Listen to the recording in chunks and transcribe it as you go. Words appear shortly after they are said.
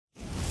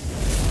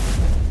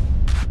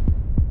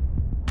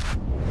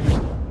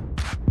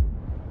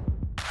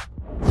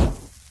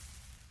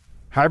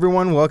Hi,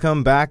 everyone.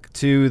 Welcome back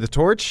to The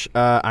Torch.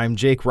 I'm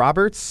Jake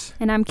Roberts.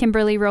 And I'm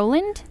Kimberly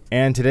Rowland.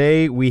 And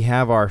today we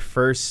have our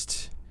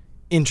first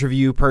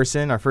interview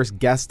person, our first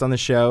guest on the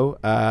show,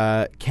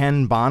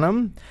 Ken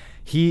Bonham.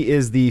 He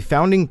is the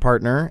founding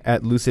partner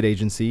at Lucid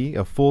Agency,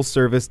 a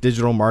full-service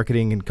digital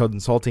marketing and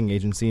consulting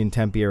agency in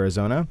Tempe,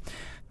 Arizona.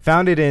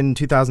 Founded in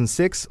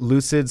 2006,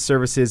 Lucid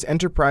services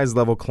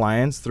enterprise-level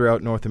clients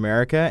throughout North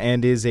America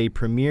and is a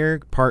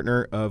premier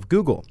partner of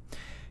Google.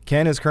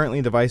 Ken is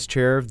currently the vice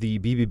chair of the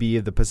BBB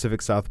of the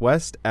Pacific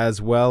Southwest,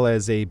 as well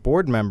as a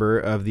board member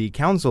of the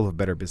Council of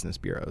Better Business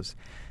Bureaus.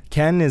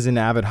 Ken is an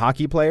avid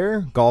hockey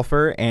player,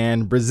 golfer,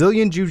 and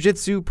Brazilian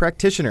Jiu-Jitsu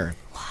practitioner.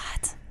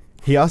 What?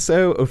 He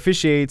also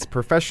officiates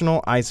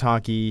professional ice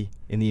hockey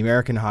in the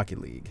American Hockey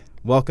League.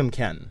 Welcome,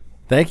 Ken.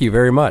 Thank you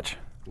very much.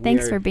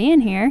 Thanks for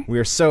being here. We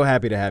are so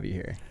happy to have you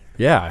here.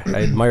 Yeah,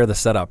 I admire the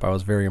setup. I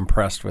was very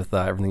impressed with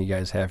everything you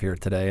guys have here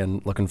today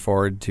and looking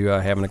forward to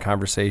having a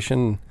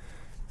conversation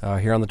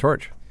here on The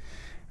Torch.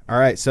 All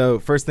right, so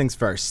first things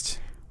first.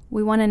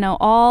 We want to know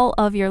all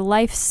of your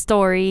life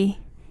story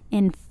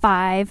in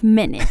 5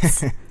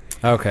 minutes.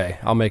 Okay,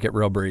 I'll make it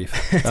real brief.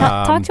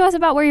 Talk to us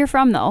about where you're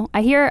from, though.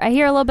 I hear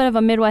a little bit of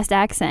a Midwest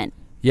accent.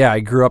 Yeah,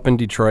 I grew up in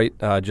Detroit,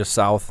 just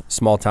south,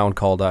 small town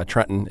called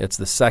Trenton. It's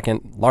the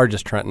second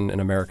largest Trenton in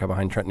America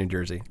behind Trenton, New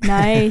Jersey.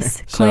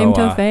 Nice. Claim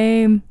to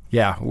fame.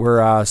 Yeah, we're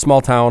a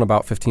small town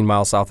about 15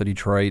 miles south of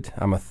Detroit.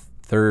 I'm a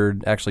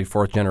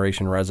fourth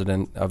generation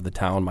resident of the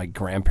town. My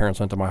grandparents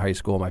went to my high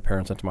school. My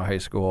parents went to my high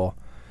school.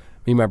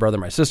 Me, my brother,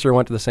 my sister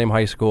went to the same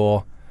high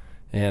school.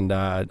 And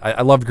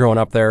I loved growing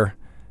up there.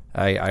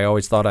 I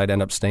always thought I'd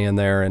end up staying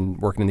there and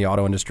working in the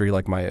auto industry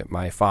like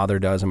my father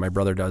does and my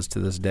brother does to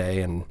this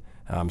day, and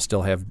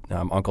still have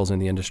uncles in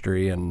the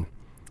industry. And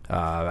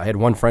I had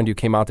one friend who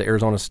came out to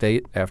Arizona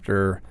State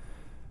after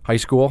high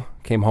school,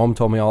 came home,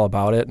 told me all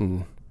about it,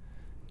 and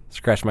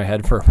scratched my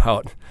head for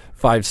about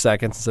 5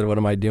 seconds and said, what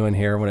am I doing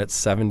here when it's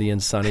 70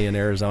 and sunny in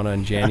Arizona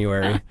in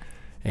January?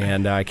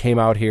 And I came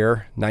out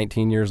here,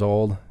 19 years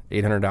old,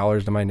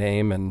 $800 to my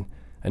name, and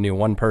I knew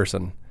one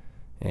person.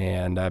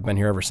 And I've been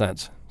here ever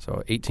since.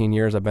 So 18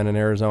 years I've been in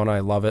Arizona. I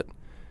love it.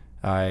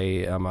 I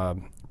am a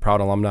proud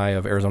alumni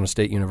of Arizona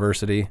State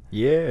University.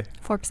 Yeah.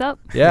 Forks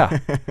up. Yeah.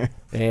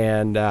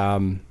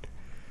 And,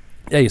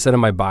 you said in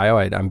my bio,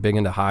 I'm big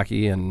into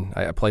hockey, and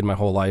I played my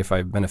whole life.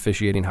 I've been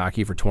officiating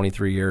hockey for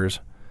 23 years.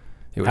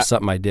 It was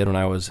something I did when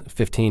I was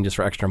 15 just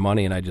for extra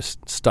money, and I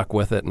just stuck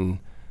with it and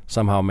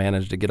somehow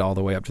managed to get all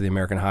the way up to the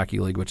American Hockey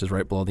League, which is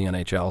right below the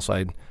NHL. So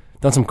I'd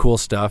done some cool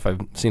stuff.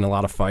 I've seen a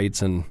lot of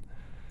fights and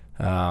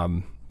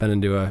been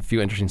into a few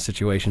interesting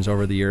situations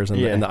over the years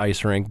in the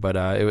ice rink, but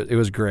it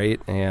was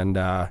great, and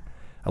I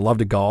love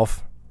to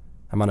golf.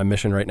 I'm on a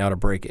mission right now to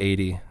break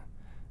 80.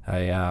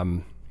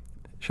 I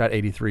shot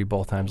 83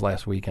 both times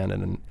last weekend,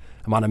 and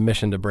I'm on a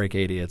mission to break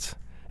 80. It's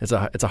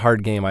a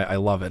hard game. I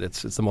love it.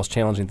 It's the most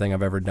challenging thing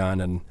I've ever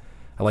done, and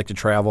I like to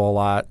travel a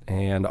lot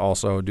and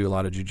also do a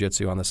lot of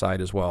jiu-jitsu on the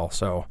side as well.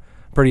 So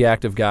pretty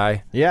active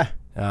guy. Yeah.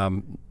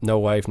 No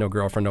wife, no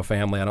girlfriend, no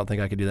family. I don't think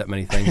I could do that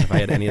many things if I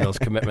had any of those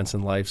commitments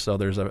in life. So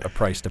there's a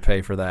price to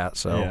pay for that.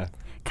 So Yeah.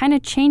 Kind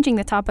of changing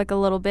the topic a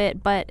little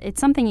bit, but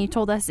it's something you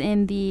told us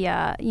in the,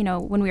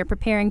 when we were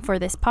preparing for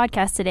this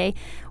podcast today.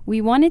 We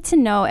wanted to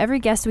know, every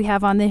guest we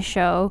have on this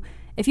show,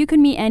 if you could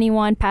meet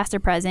anyone, past or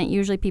present,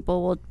 usually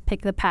people will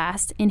pick the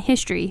past, in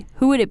history,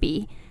 who would it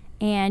be?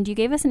 And you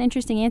gave us an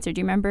interesting answer. Do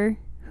you remember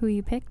who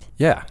you picked?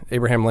 Yeah,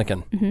 Abraham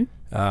Lincoln.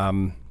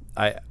 Mm-hmm.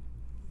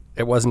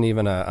 There wasn't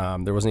even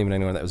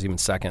anyone that was even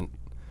second.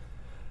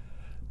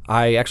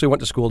 I actually went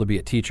to school to be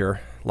a teacher.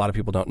 A lot of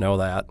people don't know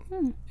that.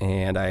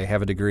 And I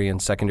have a degree in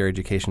secondary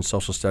education,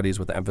 social studies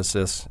with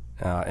emphasis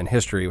in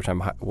history, which I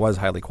was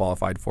highly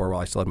qualified for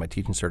while I still had my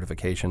teaching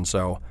certification.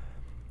 So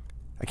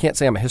I can't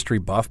say I'm a history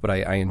buff, but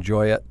I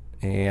enjoy it.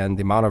 And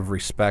the amount of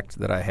respect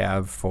that I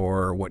have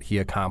for what he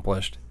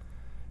accomplished,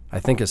 I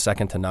think, is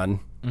second to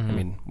none. Mm-hmm. I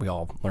mean, we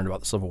all learned about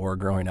the Civil War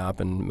growing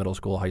up in middle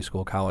school, high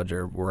school, college,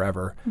 or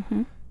wherever.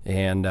 Mm-hmm.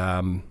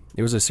 And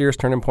it was a serious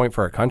turning point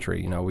for our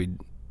country. You know, we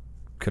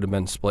could have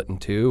been split in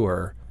two,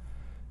 or,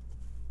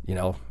 I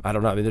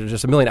don't know. I mean, there's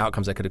just a million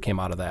outcomes that could have came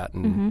out of that.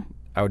 And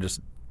I would just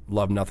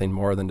love nothing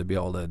more than to be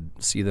able to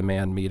see the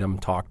man, meet him,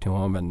 talk to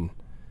him. And,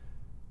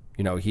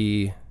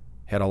 he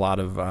had a lot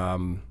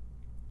of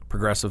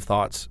progressive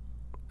thoughts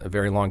a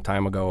very long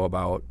time ago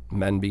about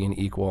men being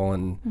equal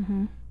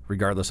and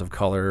regardless of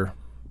color,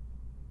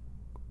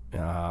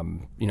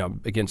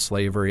 against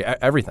slavery,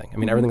 everything. I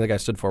mean, everything the guy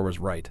stood for was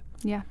right.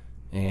 Yeah.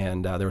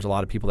 And there was a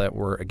lot of people that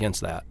were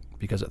against that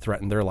because it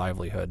threatened their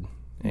livelihood.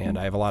 And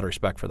I have a lot of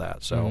respect for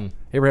that. So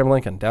Abraham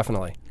Lincoln,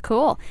 definitely.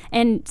 Cool.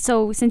 And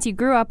so since you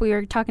grew up, we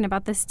were talking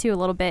about this too a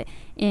little bit,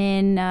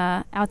 in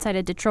outside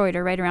of Detroit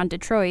or right around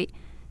Detroit.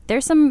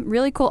 There's some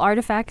really cool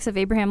artifacts of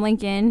Abraham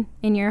Lincoln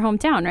in your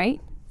hometown,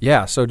 right?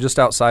 Yeah. So just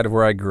outside of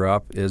where I grew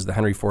up is the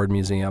Henry Ford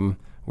Museum.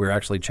 We were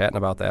actually chatting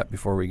about that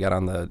before we got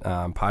on the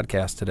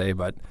podcast today,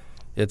 but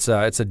it's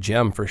a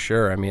gem for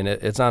sure. I mean,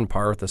 it's on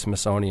par with the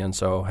Smithsonian.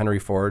 So Henry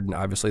Ford,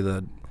 obviously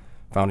the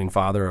founding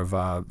father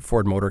of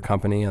Ford Motor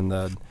Company and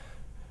the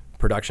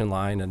production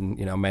line and,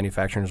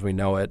 manufacturing as we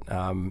know it.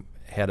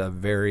 Had a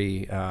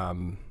very,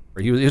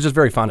 he was just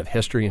very fond of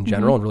history in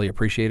general and really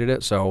appreciated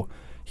it. So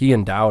he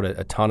endowed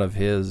a ton of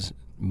his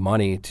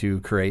money to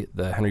create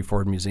the Henry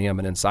Ford Museum.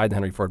 And inside the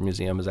Henry Ford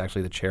Museum is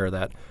actually the chair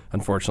that,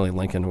 unfortunately,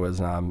 Lincoln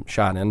was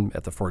shot in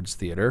at the Ford's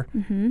Theater.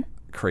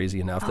 Crazy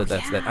enough that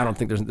I don't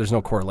think there's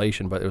no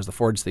correlation, but it was the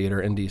Ford's Theater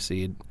in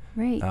D.C.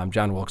 Right.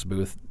 John Wilkes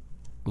Booth,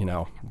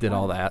 did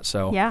all that.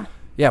 So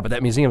yeah, but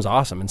that museum's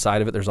awesome.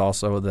 Inside of it, there's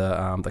also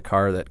the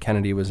car that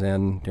Kennedy was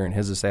in during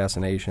his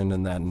assassination,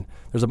 and then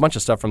there's a bunch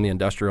of stuff from the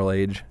industrial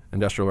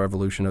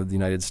revolution of the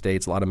United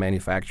States. A lot of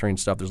manufacturing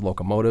stuff. There's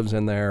locomotives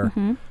in there.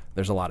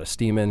 There's a lot of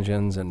steam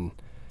engines, and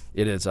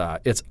it is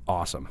it's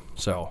awesome.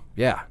 So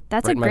yeah,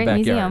 that's right a in my great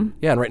backyard. museum.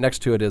 Yeah, and right next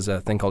to it is a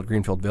thing called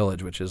Greenfield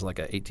Village, which is like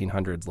a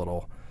 1800s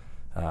little.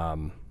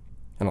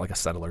 Like a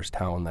settler's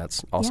town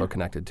that's also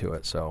connected to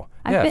it. So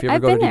if you ever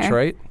go to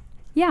Detroit.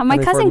 Yeah, my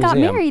Henry cousin Ford got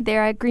Museum. married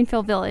there at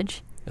Greenfield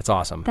Village. It's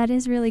awesome. That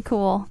is really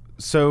cool.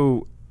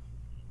 So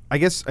I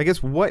guess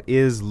what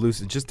is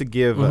Lucid? Just to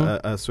give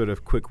a sort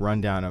of quick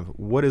rundown of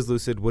what is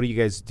Lucid, what do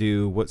you guys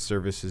do, what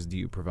services do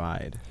you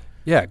provide?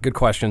 Yeah, good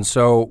question.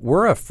 So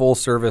we're a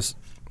full-service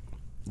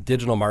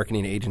digital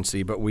marketing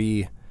agency, but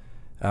we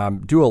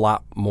do a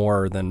lot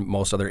more than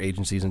most other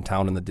agencies in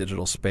town in the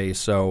digital space.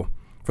 So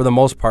for the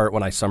most part,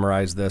 when I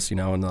summarize this, in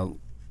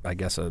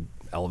a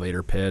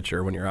elevator pitch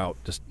or when you're out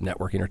just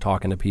networking or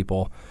talking to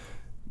people,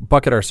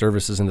 bucket our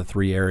services into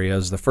 3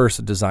 areas. The first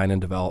is design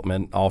and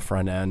development, all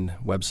front-end,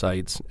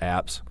 websites,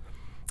 apps,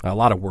 a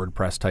lot of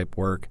WordPress type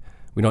work.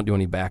 We don't do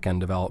any back-end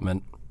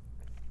development.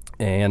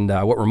 And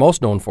what we're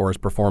most known for is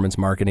performance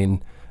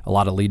marketing, a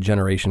lot of lead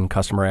generation,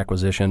 customer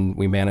acquisition.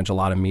 We manage a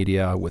lot of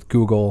media with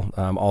Google.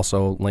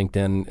 Also,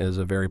 LinkedIn is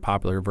a very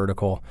popular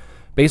vertical.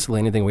 Basically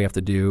anything we have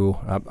to do,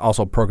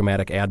 also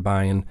programmatic ad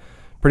buying,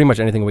 pretty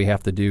much anything we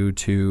have to do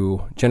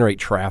to generate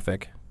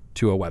traffic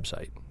to a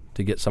website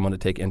to get someone to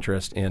take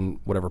interest in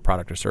whatever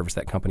product or service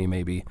that company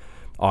may be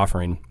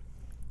offering.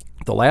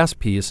 The last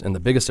piece and the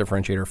biggest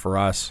differentiator for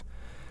us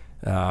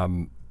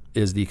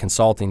is the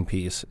consulting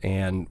piece,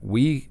 and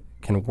we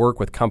can work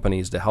with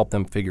companies to help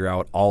them figure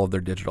out all of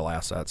their digital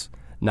assets,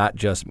 not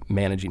just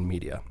managing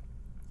media.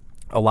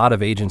 A lot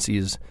of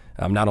agencies,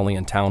 not only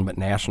in town but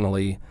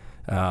nationally,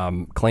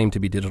 claim to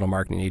be digital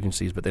marketing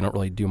agencies, but they don't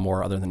really do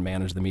more other than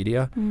manage the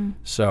media.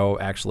 So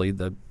actually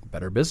the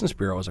Better Business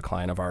Bureau is a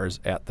client of ours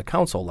at the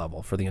council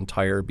level for the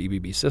entire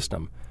BBB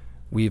system.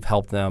 We've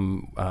helped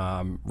them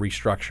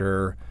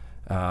restructure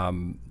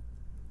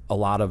a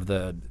lot of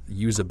the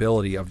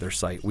usability of their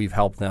site. We've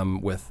helped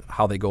them with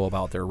how they go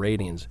about their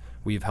ratings.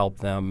 We've helped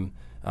them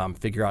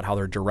figure out how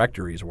their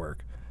directories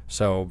work.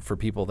 So for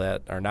people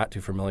that are not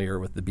too familiar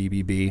with the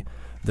BBB,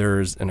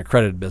 there's an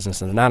accredited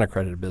business and a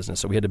non-accredited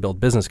business. So we had to build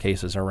business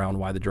cases around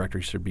why the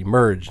directories should be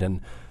merged. And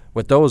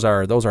what those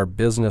are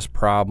business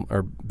problem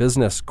or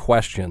business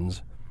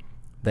questions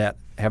that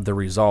have the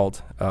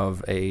result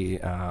of a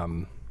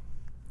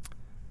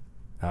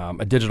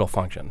digital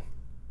function,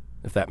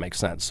 if that makes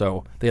sense.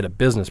 So they had a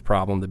business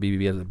problem. The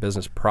BBB has a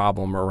business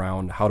problem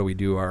around how do we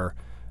do our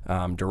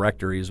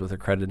directories with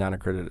accredited,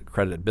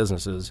 non-accredited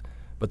businesses,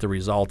 but the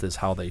result is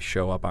how they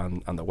show up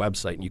on the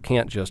website. And you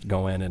can't just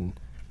go in and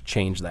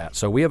change that.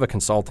 So we have a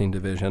consulting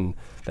division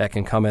that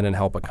can come in and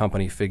help a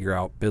company figure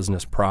out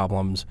business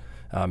problems,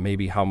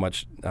 maybe how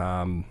much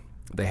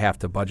they have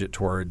to budget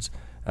towards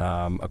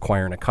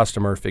acquiring a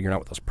customer, figuring out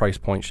what those price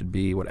points should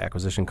be, what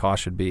acquisition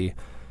costs should be.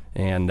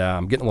 And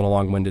getting a little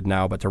long-winded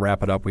now, but to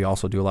wrap it up, we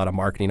also do a lot of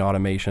marketing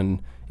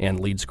automation and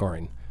lead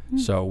scoring.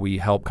 So we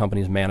help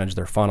companies manage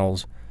their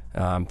funnels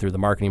through the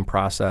marketing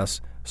process,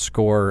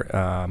 score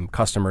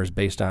customers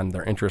based on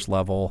their interest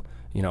level,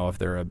 if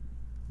they're a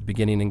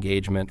beginning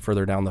engagement,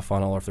 further down the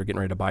funnel, or if they're getting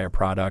ready to buy a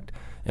product,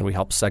 and we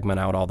help segment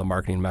out all the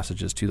marketing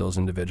messages to those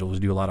individuals.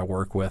 We do a lot of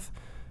work with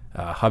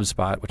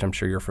HubSpot, which I'm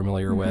sure you're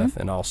familiar with,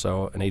 and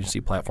also an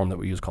agency platform that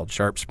we use called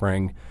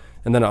SharpSpring,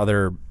 and then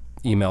other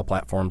email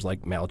platforms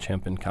like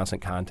MailChimp and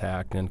Constant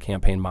Contact and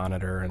Campaign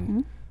Monitor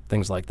and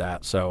things like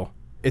that. So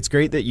it's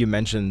great that you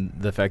mentioned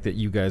the fact that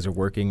you guys are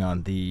working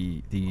on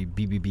the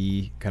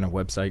BBB kind of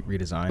website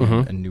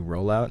redesign and new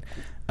rollout,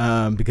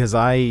 because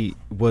I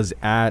was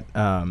at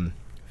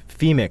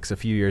Femix a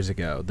few years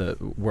ago,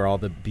 where all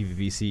the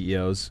BBB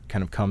CEOs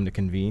kind of come to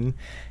convene,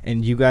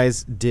 and you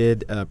guys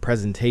did a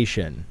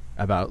presentation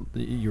about,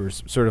 you were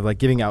sort of like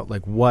giving out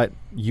like what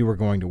you were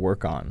going to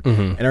work on.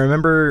 And I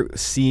remember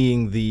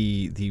seeing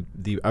the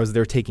I was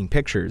there taking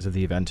pictures of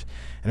the event,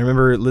 and I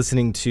remember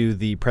listening to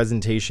the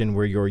presentation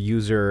where your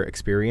user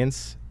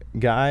experience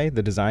guy,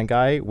 the design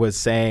guy, was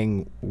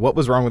saying what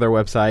was wrong with our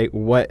website,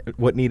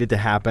 what needed to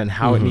happen,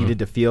 how it needed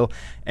to feel.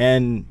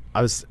 And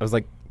I was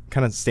like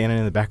kind of standing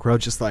in the back row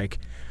just like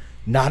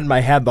nodding my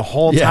head the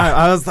whole time.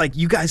 I was like,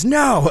 you guys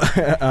know.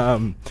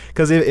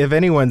 Because if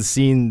anyone's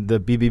seen the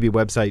BBB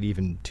website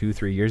even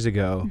 2-3 years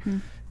ago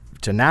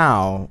to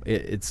now,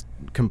 it's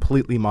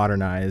completely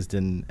modernized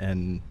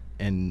and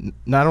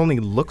not only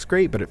looks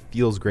great, but it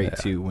feels great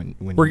too when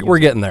we're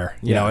getting there.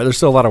 You know, there's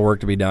still a lot of work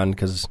to be done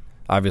because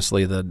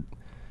obviously the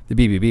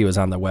the BBB was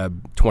on the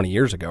web 20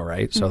 years ago,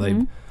 right? So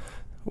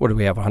what do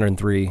we have?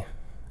 103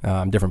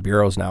 different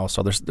bureaus now.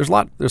 So there's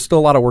still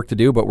a lot of work to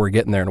do, but we're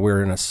getting there, and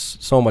we're in a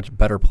so much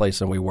better place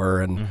than we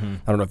were. And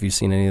I don't know if you've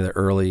seen any of the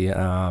early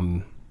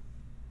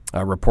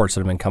reports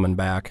that have been coming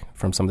back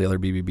from some of the other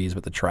BBBs,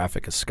 but the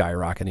traffic is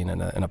skyrocketing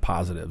in a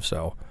positive.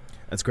 So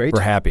that's great.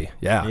 We're happy.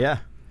 Yeah. Yeah.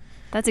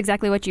 That's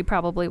exactly what you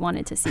probably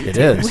wanted to see. It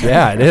is.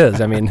 Yeah, it is.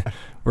 I mean,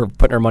 we're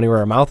putting our money where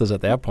our mouth is at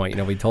that point.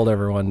 We told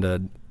everyone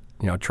to,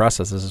 trust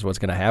us. This is what's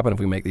going to happen if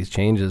we make these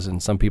changes.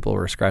 And some people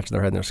were scratching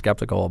their head and they're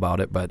skeptical about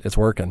it, but it's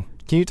working.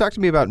 Can you talk to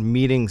me about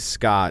meeting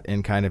Scott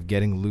and kind of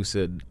getting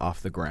Lucid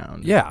off the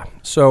ground? Yeah.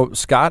 So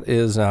Scott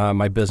is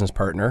my business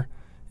partner,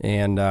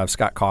 and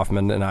Scott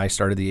Kaufman and I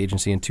started the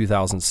agency in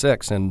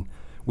 2006, and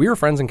we were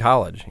friends in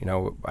college.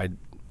 I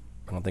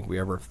don't think we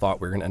ever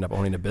thought we were going to end up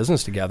owning a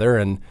business together,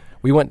 and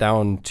we went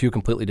down two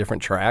completely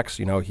different tracks.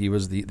 He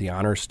was the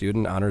honors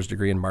student, honors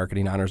degree in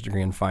marketing, honors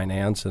degree in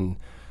finance, and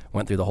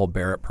went through the whole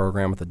Barrett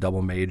program with a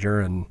double major,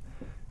 and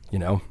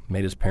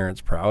made his parents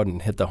proud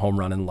and hit the home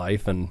run in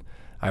life. And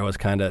I was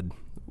kind of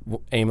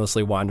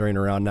aimlessly wandering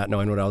around, not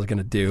knowing what I was going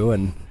to do.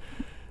 And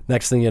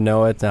next thing you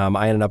know it,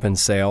 I ended up in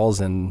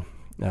sales and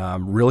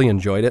really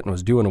enjoyed it and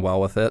was doing well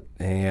with it.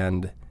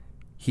 And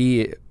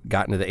he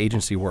got into the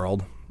agency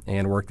world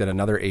and worked at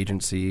another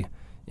agency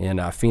in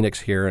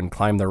Phoenix here and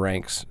climbed the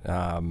ranks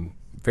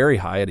very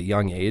high at a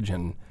young age.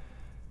 And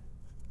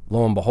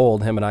lo and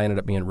behold, him and I ended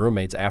up being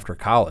roommates after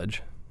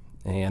college.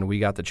 And we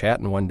got to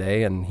chatting one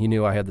day, and he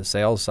knew I had the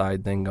sales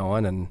side thing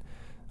going, and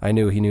I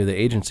knew he knew the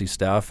agency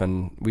stuff.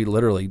 And we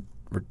literally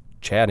were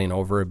chatting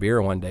over a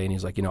beer one day, and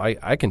he's like,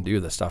 I can do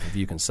this stuff if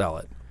you can sell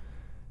it.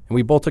 And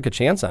we both took a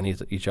chance on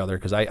each other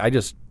because I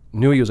just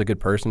knew he was a good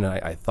person,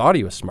 and I thought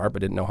he was smart,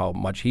 but didn't know how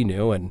much he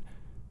knew. And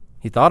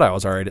he thought I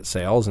was all right at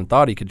sales and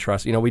thought he could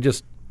trust. We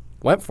just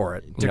went for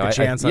it. Took a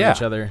chance on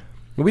each other.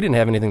 We didn't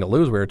have anything to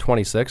lose. We were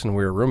 26, and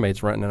we were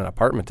roommates renting an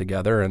apartment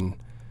together. And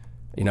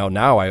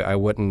now I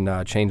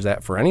wouldn't change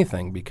that for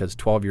anything, because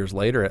 12 years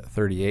later at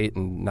 38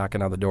 and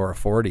knocking on the door of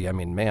 40, I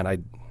mean, man, I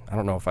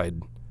don't know if I'd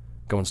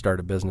go and start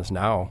a business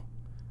now.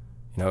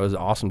 It was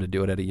awesome to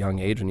do it at a young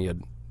age, and you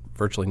had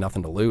virtually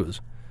nothing to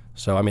lose.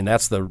 So, I mean,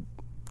 that's the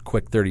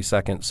quick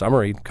 30-second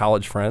summary.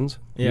 College friends,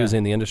 he was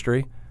in the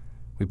industry.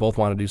 We both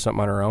wanted to do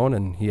something on our own,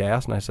 and he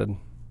asked, and I said,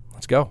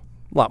 let's go.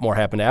 A lot more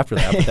happened after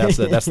that,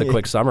 but that's the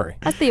quick summary.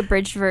 That's the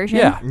abridged version.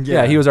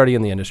 Yeah, he was already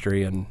in the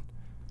industry, and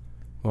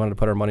we wanted to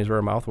put our money where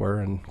our mouth were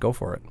and go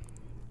for it.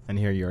 And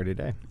here you are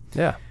today.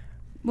 Yeah.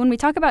 When we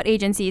talk about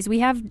agencies, we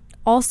have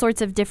all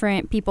sorts of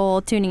different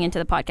people tuning into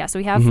the podcast. So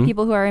we have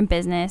people who are in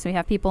business. We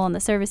have people in the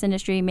service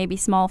industry, maybe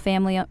small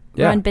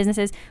family-run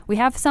businesses. We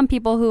have some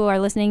people who are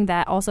listening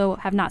that also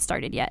have not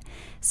started yet.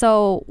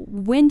 So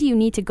when do you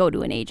need to go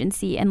to an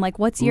agency? And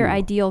what's your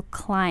ideal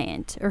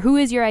client? Or who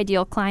is your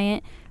ideal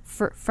client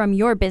from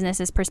your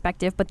business's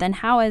perspective? But then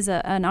how, as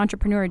an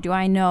entrepreneur, do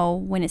I know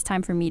when it's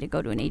time for me to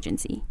go to an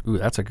agency? Ooh,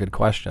 that's a good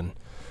question.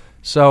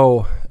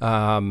 So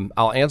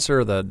I'll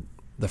answer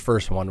the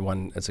first one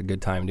when it's a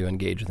good time to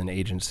engage with an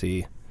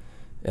agency,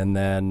 and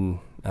then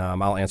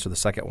I'll answer the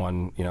second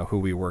one, who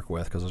we work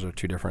with, because those are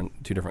two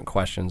different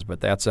questions.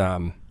 But that's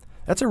a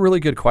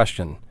really good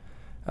question.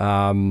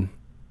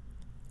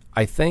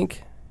 I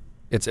think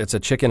it's a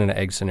chicken and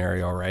egg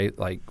scenario, right?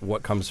 Like,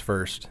 what comes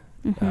first,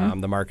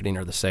 the marketing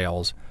or the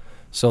sales?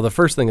 So the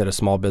first thing that a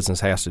small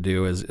business has to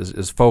do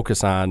is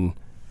focus on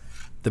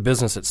the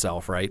business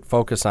itself, right?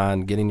 Focus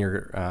on getting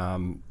your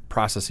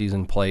processes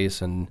in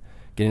place and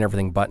getting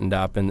everything buttoned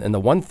up. And the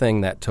one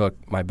thing that took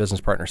my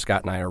business partner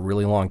Scott and I a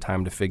really long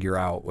time to figure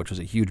out, which was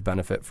a huge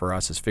benefit for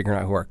us, is figuring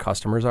out who our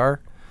customers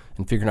are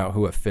and figuring out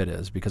who a fit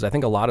is. Because I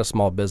think a lot of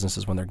small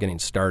businesses, when they're getting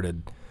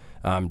started,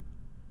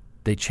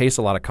 they chase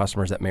a lot of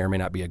customers that may or may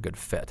not be a good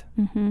fit.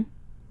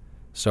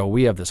 So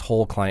we have this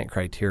whole client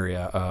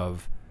criteria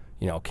of,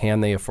 can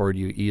they afford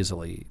you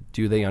easily?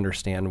 Do they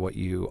understand what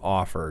you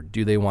offer?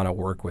 Do they want to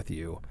work with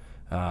you?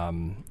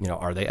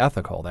 Are they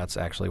ethical? That's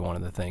actually one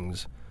of the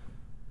things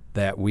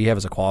that we have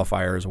as a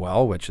qualifier as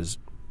well, which is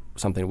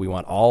something we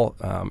want all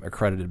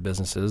accredited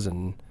businesses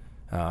and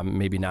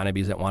maybe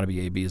non-ABs that want to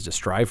be ABs to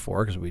strive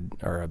for, because we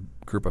are a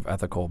group of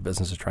ethical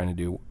businesses trying to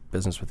do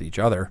business with each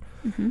other.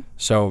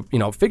 So,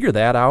 figure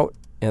that out.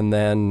 And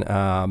then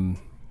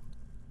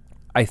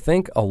I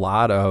think a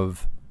lot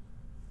of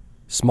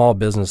small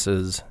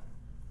businesses,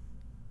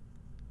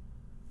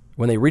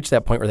 when they reach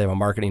that point where they have a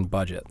marketing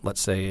budget,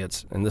 let's say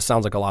and this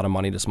sounds like a lot of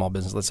money to small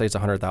business, let's say it's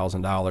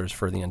 $100,000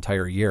 for the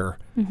entire year.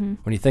 When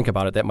you think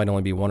about it, that might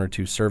only be one or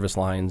two service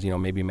lines,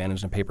 maybe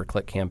managing a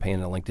pay-per-click campaign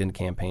and a LinkedIn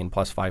campaign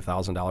plus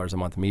 $5,000 a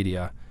month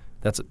media.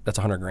 That's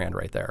 $100,000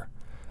 right there.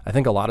 I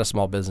think a lot of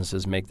small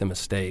businesses make the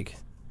mistake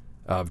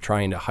of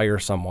trying to hire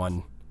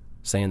someone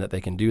saying that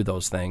they can do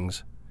those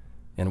things.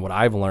 And what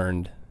I've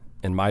learned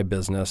in my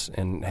business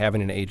and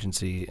having an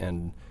agency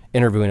and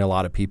interviewing a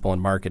lot of people in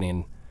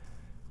marketing,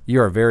 you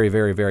are very,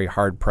 very, very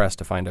hard pressed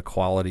to find a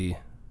quality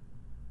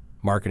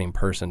marketing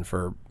person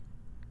for,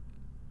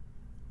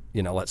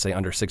 let's say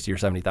under $60,000 or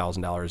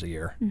 $70,000 a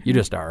year. You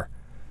just are.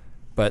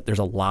 But there's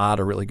a lot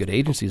of really good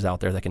agencies out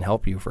there that can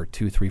help you for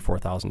 $2,000, $3,000,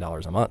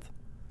 $4,000 a month.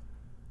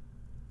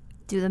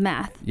 Do the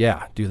math.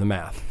 Yeah, do the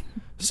math.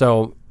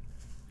 So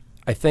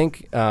I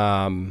think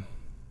in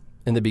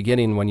the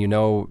beginning, when you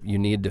know you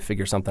need to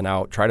figure something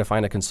out, try to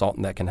find a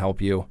consultant that can help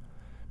you,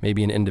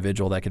 maybe an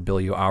individual that could bill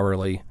you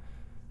hourly.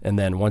 And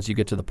then once you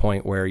get to the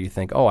point where you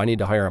think, oh, I need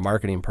to hire a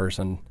marketing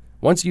person,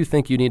 once you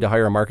think you need to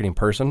hire a marketing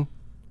person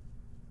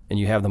and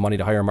you have the money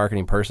to hire a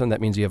marketing person,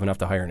 that means you have enough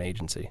to hire an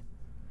agency.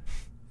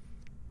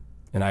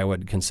 And I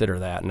would consider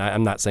that. And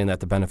I'm not saying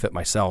that to benefit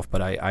myself,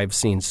 but I've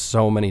seen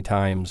so many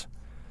times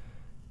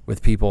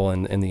with people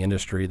in the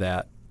industry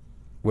that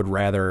would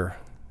rather,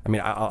 I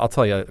mean, I'll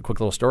tell you a quick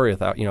little story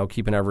without,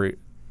 keeping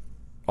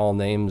all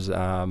names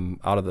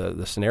out of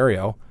the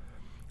scenario.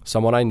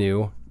 Someone I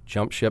knew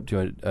jumped ship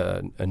to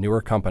a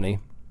newer company,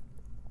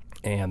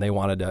 and they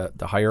wanted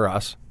to hire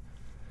us.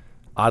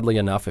 Oddly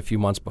enough, a few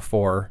months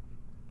before,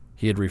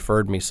 he had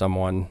referred me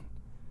someone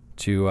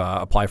to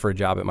apply for a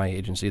job at my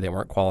agency. They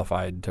weren't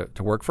qualified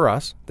to work for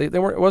us. They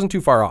weren't. It wasn't too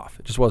far off.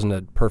 It just wasn't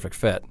a perfect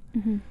fit.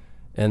 Mm-hmm.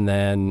 And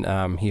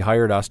then he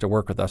hired us to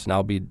work with us, and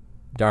I'll be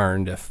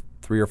darned if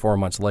 3 or 4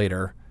 months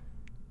later,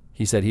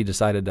 he said he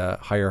decided to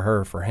hire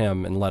her for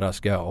him and let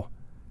us go.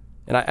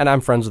 And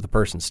I'm friends with the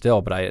person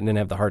still, but I didn't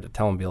have the heart to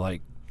tell him, be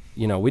like,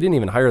 we didn't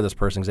even hire this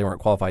person because they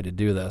weren't qualified to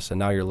do this, and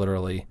now you're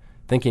literally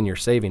thinking you're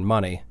saving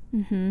money,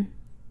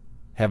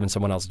 having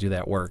someone else do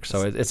that work.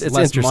 So it's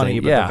less interesting. money,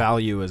 but the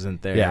value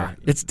isn't there. Yeah,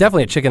 it's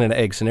definitely a chicken and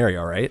egg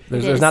scenario, right?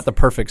 There's not the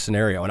perfect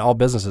scenario, and all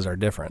businesses are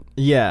different.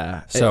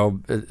 Yeah. So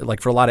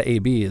like for a lot of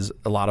ABs,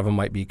 a lot of them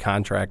might be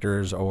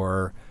contractors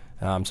or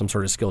some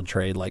sort of skilled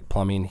trade like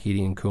plumbing,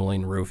 heating,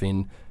 cooling,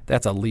 roofing.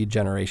 That's a lead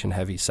generation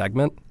heavy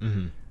segment.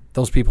 Mm-hmm.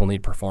 Those people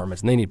need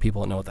performance, and they need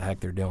people that know what the heck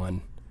they're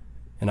doing.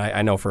 And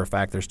I know for a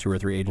fact there's 2 or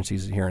 3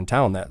 agencies here in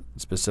town that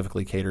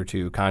specifically cater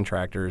to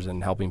contractors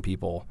and helping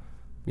people,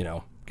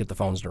 get the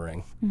phones to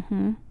ring.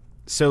 Mm-hmm.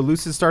 So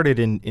Lucid started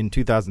in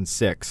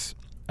 2006.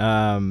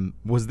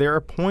 Was there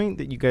a point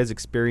that you guys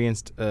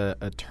experienced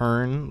a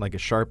turn, like a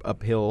sharp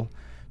uphill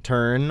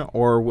turn,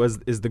 or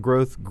is the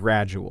growth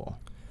gradual?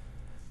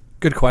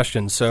 Good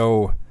question.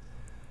 So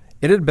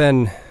it had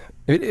been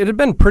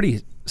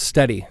pretty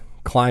steady,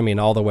 climbing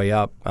all the way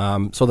up.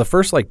 So the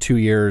first 2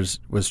 years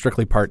was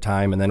strictly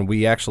part-time, and then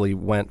we actually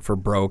went for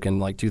broke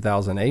in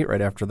 2008,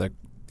 right after the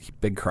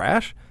big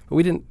crash. But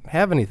we didn't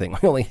have anything.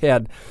 We only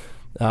had,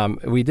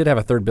 we did have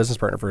a third business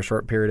partner for a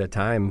short period of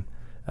time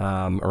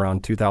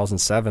around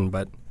 2007,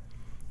 but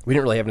we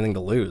didn't really have anything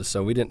to lose,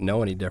 so we didn't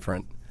know any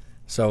different.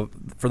 So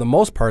for the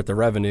most part, the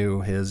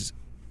revenue has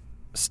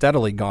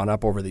steadily gone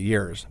up over the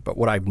years. But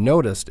what I've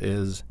noticed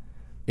is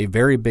a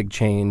very big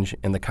change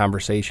in the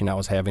conversation I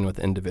was having with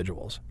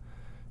individuals.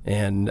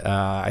 And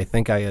I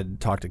think I had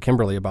talked to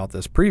Kimberly about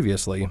this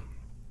previously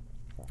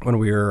when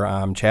we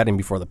were chatting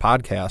before the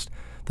podcast.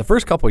 The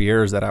first couple of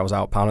years that I was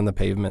out pounding the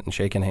pavement and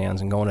shaking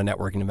hands and going to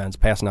networking events,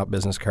 passing out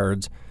business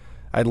cards,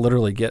 I'd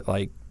literally get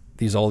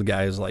these old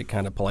guys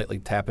kind of politely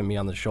tapping me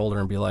on the shoulder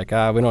and be like,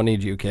 we don't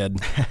need you, kid.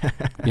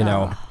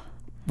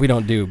 We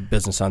don't do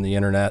business on the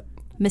internet.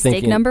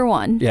 Mistake number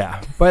 1.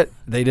 Yeah, but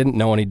they didn't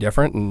know any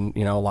different. And,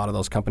 a lot of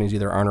those companies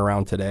either aren't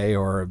around today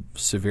or have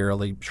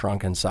severely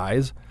shrunk in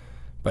size.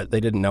 But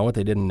they didn't know what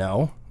they didn't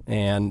know.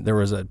 And there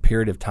was a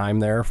period of time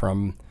there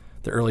from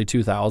the early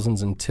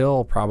 2000s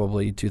until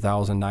probably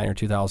 2009 or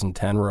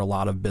 2010 where a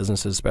lot of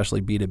businesses,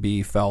 especially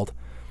B2B, felt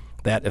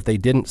that if they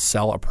didn't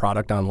sell a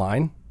product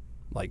online,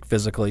 like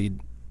physically,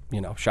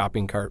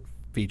 shopping cart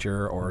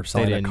feature or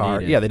selling a car,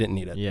 they didn't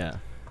need it. Yeah.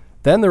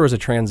 Then there was a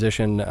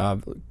transition.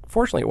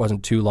 Fortunately, it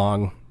wasn't too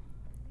long,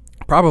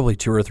 probably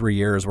 2 or 3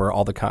 years, where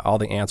all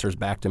the answers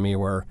back to me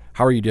were,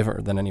 how are you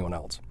different than anyone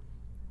else?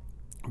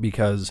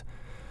 Because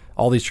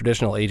all these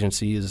traditional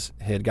agencies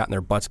had gotten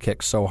their butts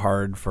kicked so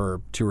hard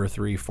for 2 or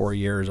 3, 4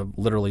 years of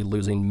literally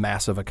losing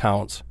massive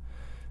accounts.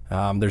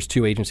 There's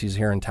 2 agencies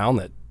here in town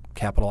that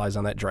capitalize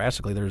on that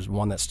drastically. There's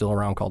one that's still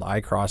around called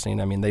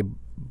iCrossing. I mean, they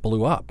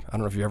blew up. I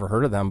don't know if you've ever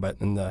heard of them, but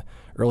in the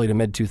early to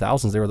mid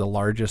 2000s, they were the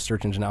largest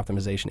search engine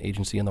optimization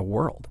agency in the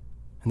world.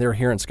 And they were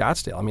here in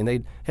Scottsdale. I mean,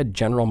 they had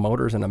General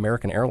Motors and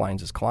American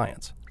Airlines as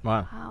clients.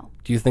 Wow.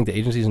 Do you think the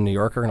agencies in New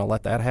York are going to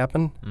let that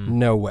happen?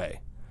 No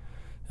way.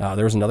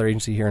 There was another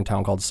agency here in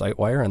town called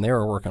SiteWire, and they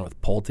were working with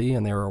Pulte,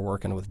 and they were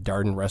working with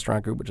Darden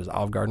Restaurant Group, which is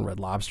Olive Garden, Red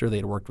Lobster. They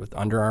had worked with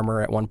Under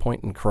Armour at one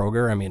point and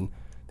Kroger. I mean,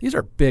 these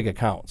are big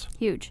accounts.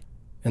 Huge.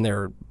 And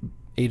their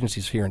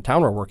agencies here in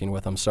town were working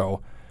with them.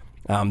 So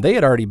they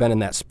had already been in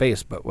that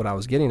space. But what I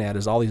was getting at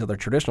is all these other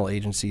traditional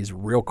agencies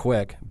real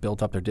quick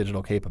built up their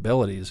digital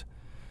capabilities,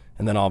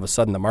 and then all of a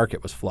sudden the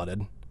market was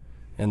flooded.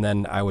 And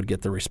then I would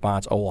get the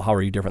response, oh, well, how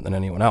are you different than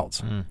anyone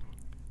else?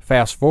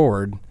 Fast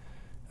forward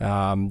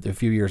a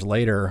few years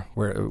later,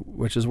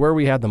 which is where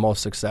we had the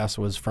most success,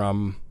 was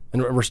from,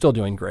 and we're still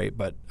doing great,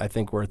 but I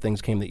think where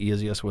things came the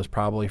easiest was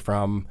probably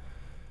from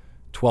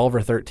 12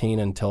 or 13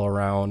 until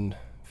around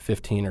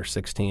 15 or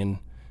 16.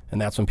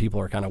 And that's when people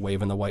are kind of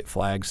waving the white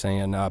flag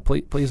saying,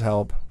 please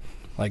help.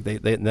 Like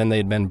then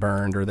they'd been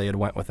burned, or they had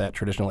went with that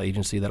traditional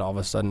agency that all of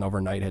a sudden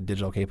overnight had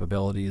digital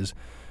capabilities,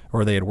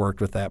 or they had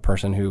worked with that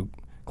person who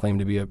claimed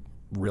to be a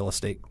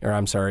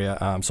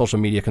social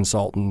media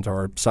consultant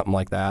or something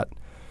like that.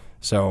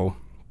 So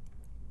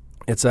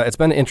it's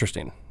been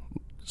interesting.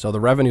 So the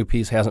revenue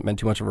piece hasn't been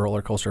too much of a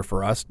roller coaster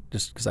for us,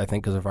 just because I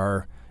think because of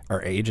our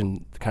age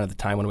and kind of the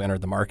time when we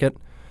entered the market.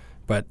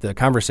 But the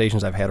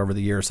conversations I've had over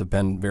the years have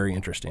been very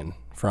interesting,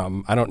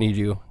 from I don't need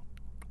you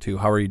to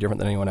how are you different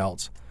than anyone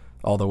else,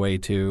 all the way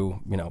to,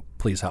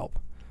 please help.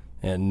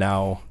 And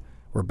now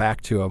we're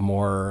back to a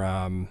more,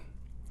 I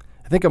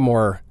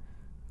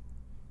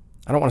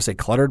don't want to say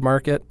cluttered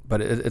market,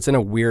 but it's in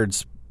a weird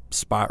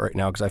spot right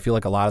now because I feel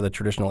like a lot of the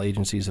traditional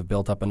agencies have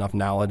built up enough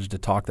knowledge to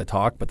talk the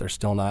talk, but they're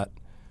still not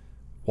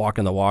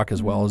walking the walk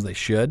as well as they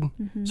should.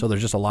 Mm-hmm. So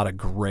there's just a lot of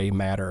gray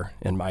matter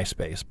in my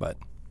space, but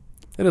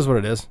it is what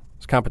it is.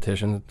 It's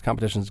competition.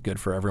 Competition is good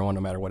for everyone,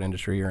 no matter what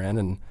industry you're in,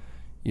 and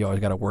you always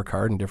got to work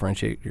hard and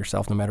differentiate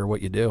yourself no matter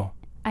what you do.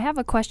 I have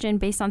a question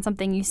based on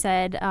something you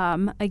said.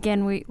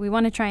 Again, we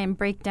want to try and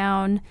break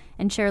down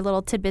and share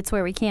little tidbits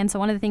where we can. So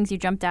one of the things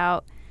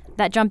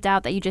that jumped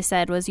out that you just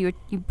said was you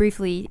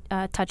briefly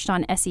touched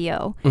on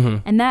SEO. Mm-hmm.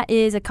 And that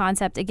is a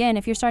concept. Again,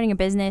 if you're starting a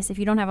business, if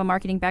you don't have a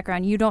marketing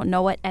background, you don't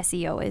know what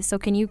SEO is. So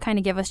can you kind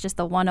of give us just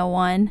the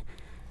 101,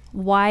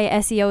 why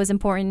SEO is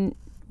important?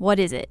 What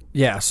is it?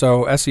 Yeah,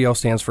 so SEO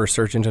stands for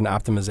search engine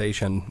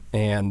optimization.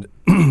 And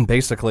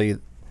basically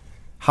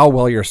how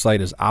well your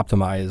site is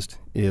optimized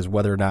is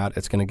whether or not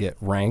it's going to get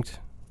ranked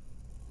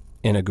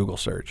in a Google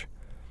search.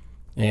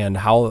 And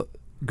how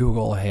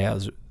Google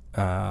has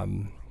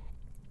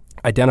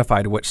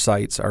identified which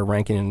sites are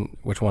ranking and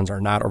which ones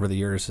are not over the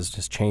years has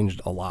just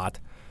changed a lot.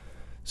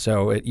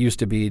 So it used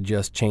to be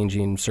just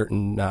changing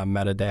certain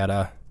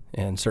metadata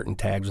and certain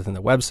tags within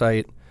the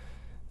website.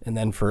 And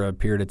then for a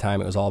period of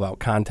time, it was all about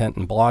content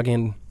and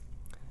blogging.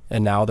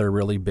 And now they're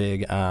really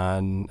big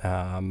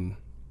on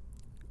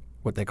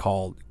what they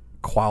call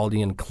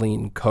quality and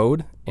clean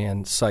code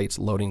and sites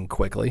loading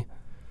quickly.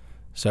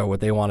 So what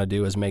they want to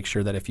do is make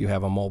sure that if you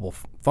have a mobile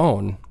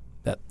phone,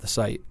 that the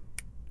site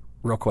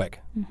real quick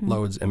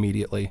loads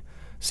immediately.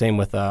 Same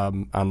with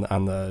on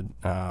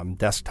the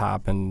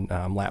desktop and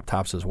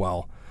laptops as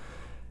well.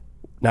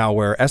 Now,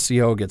 where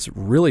SEO gets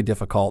really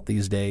difficult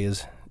these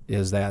days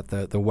is that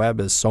the web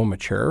is so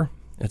mature.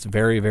 It's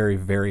very, very,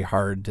 very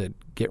hard to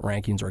get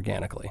rankings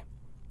organically,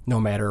 no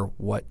matter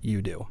what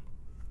you do.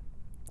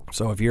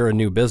 So if you're a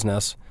new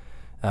business,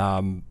 if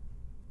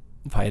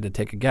I had to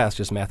take a guess,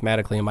 just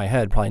mathematically in my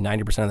head, probably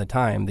 90% of the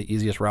time, the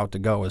easiest route to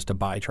go is to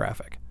buy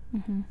traffic.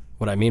 Mm-hmm.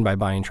 What I mean by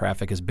buying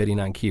traffic is bidding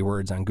on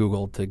keywords on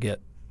Google to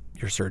get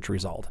your search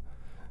result.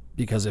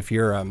 Because if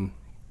you're,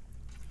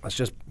 let's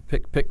just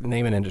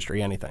name an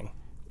industry, anything.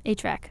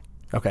 HVAC.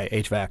 Okay,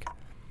 HVAC.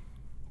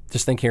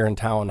 Just think here in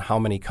town how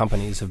many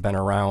companies have been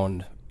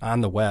around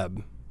on the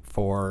web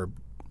for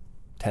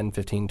 10,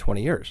 15,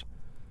 20 years.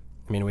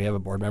 I mean, we have a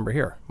board member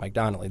here, Mike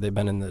Donnelly. They've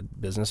been in the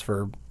business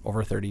for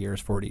over 30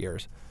 years, 40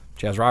 years.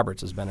 Chaz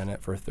Roberts has been in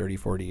it for 30,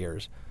 40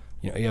 years.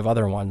 You have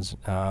other ones,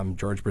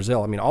 George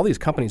Brazil. I mean, all these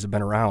companies have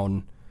been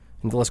around,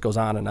 and the list goes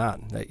on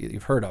that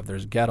you've heard of.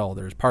 There's Gettle,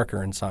 there's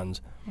Parker and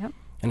Sons. Yep.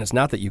 And it's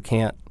not that you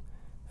can't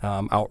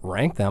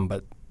outrank them,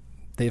 but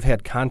they've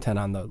had content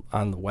on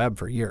the web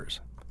for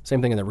years.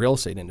 Same thing in the real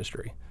estate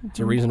industry. Mm-hmm. It's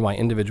a reason why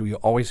you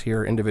always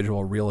hear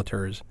individual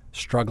realtors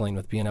struggling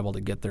with being able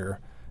to get their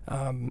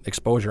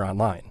exposure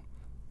online.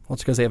 Well,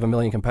 it's because they have a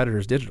million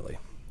competitors digitally.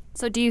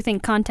 So do you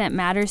think content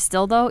matters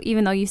still, though,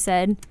 even though you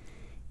said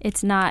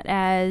it's not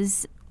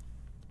as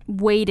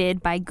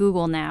weighted by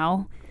Google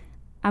now?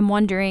 I'm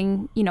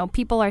wondering,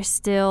 people are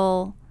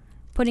still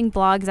putting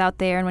blogs out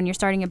there, and when you're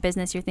starting a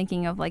business, you're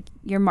thinking of like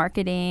your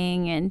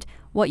marketing and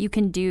what you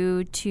can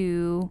do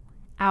to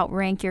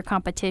outrank your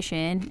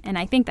competition, and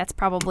I think that's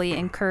probably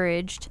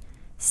encouraged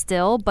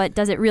still, but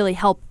does it really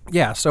help?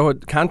 Yeah, so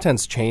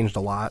content's changed a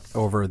lot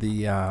over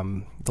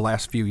the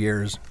last few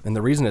years, and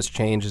the reason it's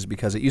changed is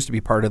because it used to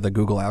be part of the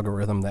Google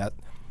algorithm that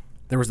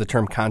there was the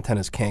term content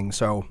is king.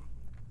 So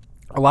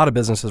a lot of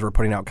businesses were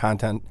putting out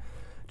content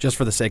just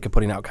for the sake of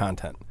putting out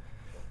content.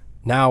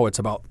 Now it's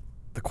about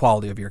the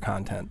quality of your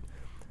content.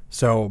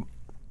 So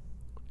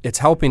it's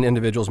helping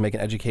individuals make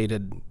an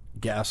educated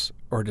guess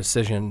or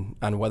decision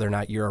on whether or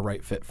not you're a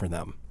right fit for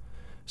them.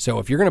 So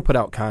if you're going to put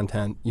out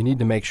content, you need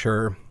to make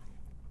sure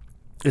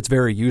it's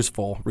very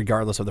useful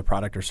regardless of the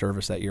product or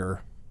service that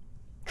you're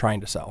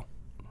trying to sell.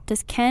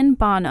 Does Ken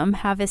Bonham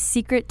have a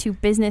secret to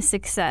business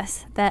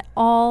success that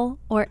all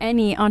or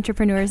any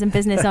entrepreneurs and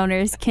business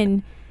owners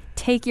can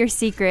take your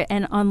secret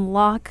and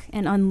unlock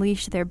and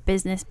unleash their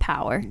business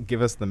power?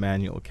 Give us the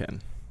manual,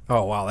 Ken.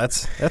 Oh, wow,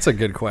 that's a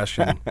good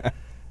question.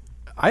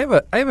 I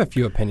have a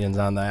few opinions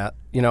on that.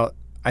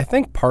 I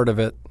think part of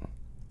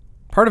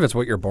it's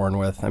what you're born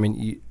with. I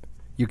mean,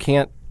 you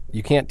can't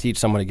teach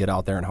someone to get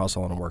out there and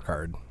hustle and work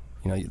hard.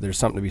 There's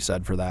something to be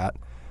said for that.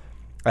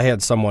 I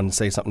had someone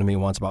say something to me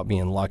once about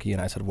being lucky,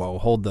 and I said, whoa,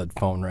 hold the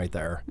phone right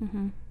there.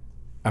 Mm-hmm.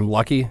 I'm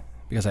lucky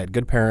because I had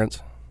good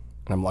parents,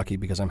 and I'm lucky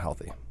because I'm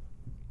healthy.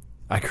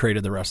 I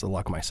created the rest of the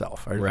luck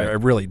myself. I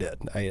really did.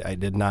 I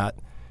did not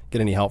get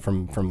any help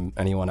from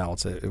anyone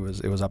else. It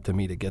was up to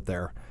me to get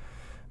there.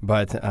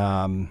 But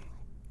I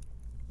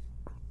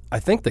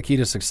think the key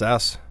to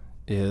success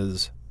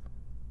is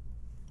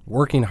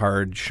working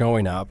hard,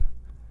 showing up,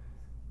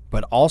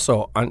 but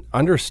also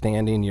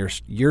understanding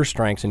your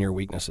strengths and your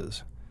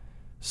weaknesses.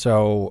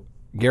 So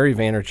Gary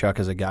Vaynerchuk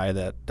is a guy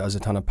that does a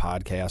ton of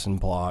podcasts and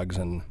blogs,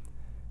 and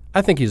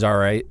I think he's all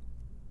right.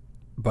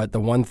 But the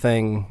one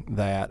thing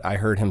that I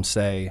heard him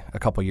say a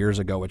couple years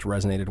ago, which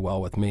resonated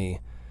well with me,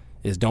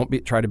 is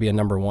try to be a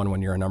number one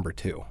when you're a number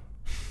two.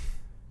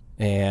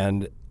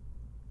 And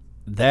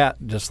that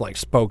just like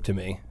spoke to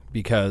me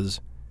because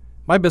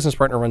my business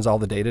partner runs all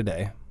the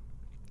day-to-day.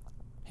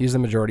 He's the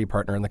majority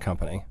partner in the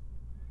company,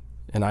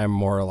 and I'm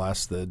more or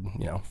less the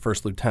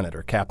first lieutenant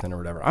or captain or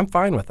whatever. I'm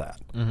fine with that.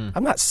 Mm-hmm.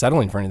 I'm not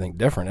settling for anything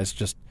different. It's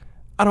just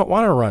I don't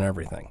want to run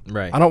everything.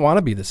 Right. I don't want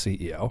to be the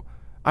CEO.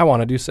 I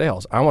want to do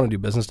sales. I want to do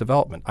business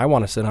development. I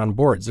want to sit on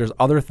boards. There's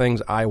other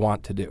things I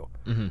want to do.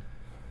 Mm-hmm.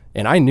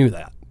 And I knew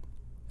that,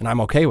 and I'm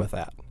okay with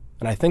that.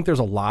 And I think there's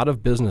a lot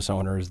of business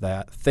owners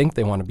that think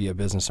they want to be a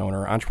business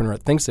owner, entrepreneur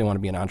that thinks they want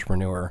to be an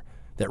entrepreneur,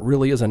 that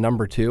really is a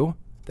number two,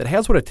 that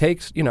has what it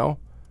takes,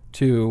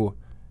 to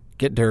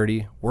get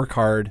dirty, work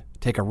hard,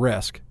 take a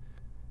risk,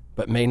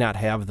 but may not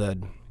have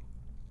the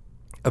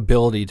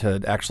ability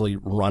to actually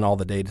run all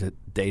the day to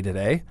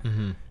day.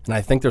 Mm-hmm. And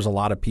I think there's a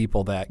lot of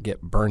people that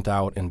get burnt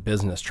out in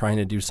business trying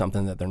to do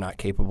something that they're not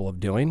capable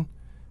of doing,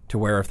 to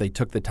where if they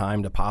took the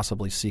time to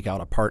possibly seek out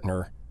a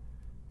partner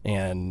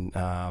and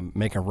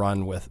make a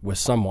run with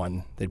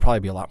someone, they'd probably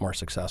be a lot more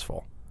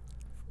successful.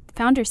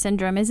 Founder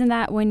syndrome, isn't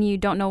that when you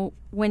don't know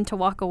when to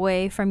walk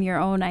away from your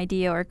own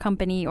idea or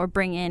company or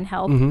bring in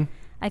help? Mm-hmm.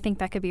 I think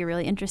that could be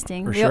really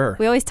interesting. For sure.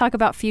 We always talk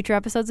about future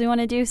episodes we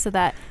want to do so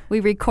that we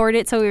record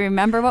it so we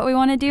remember what we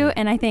want to do.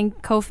 And I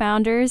think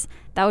co-founders,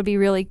 that would be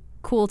really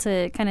cool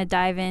to kind of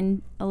dive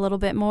in a little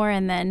bit more,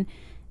 and then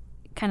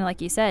kind of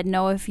like you said,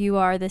 know if you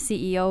are the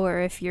CEO or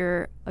if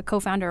you're a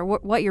co-founder, or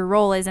what your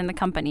role is in the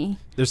company.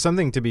 There's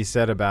something to be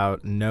said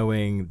about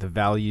knowing the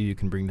value you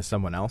can bring to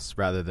someone else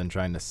rather than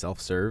trying to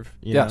self-serve.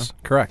 Yes,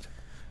 correct.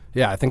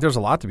 Yeah, I think there's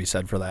a lot to be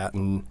said for that.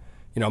 And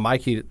my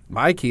key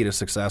to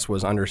success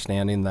was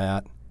understanding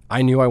that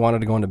I knew I wanted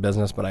to go into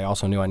business, but I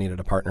also knew I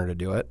needed a partner to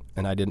do it,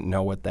 and I didn't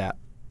know what that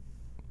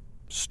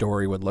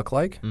story would look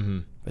like. Mm-hmm.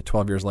 But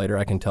 12 years later,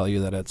 I can tell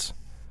you that it's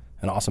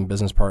an awesome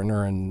business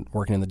partner and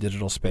working in the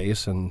digital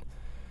space, and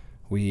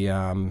we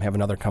have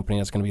another company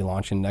that's going to be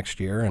launching next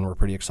year, and we're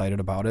pretty excited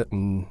about it,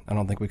 and I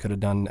don't think we could have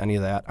done any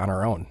of that on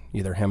our own,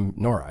 either him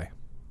nor I.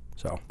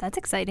 So that's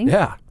exciting.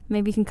 Yeah.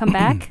 Maybe you can come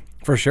back.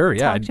 For sure,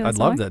 yeah. I'd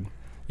love to,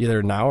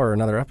 either now or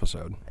another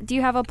episode. Do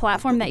you have a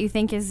platform that you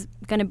think is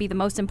going to be the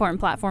most important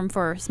platform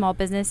for small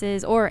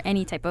businesses or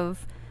any type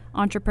of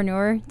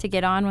entrepreneur to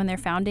get on when they're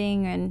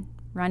founding and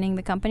running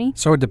the company?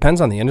 So it depends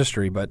on the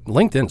industry, but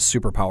LinkedIn's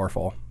super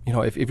powerful.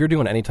 If you're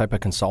doing any type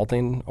of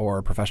consulting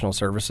or professional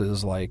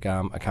services like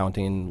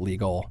accounting,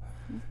 legal,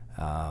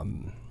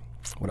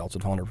 what else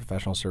would fall under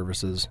professional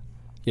services?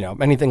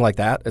 Anything like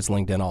that, it's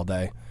LinkedIn all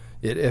day.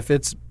 If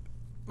it's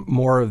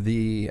more of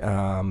the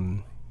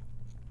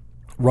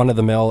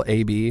run-of-the-mill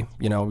AB,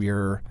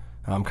 your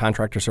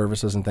contractor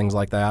services and things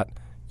like that,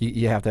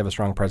 you have to have a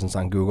strong presence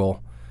on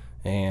Google.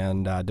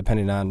 And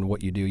depending on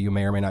what you do, you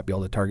may or may not be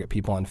able to target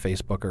people on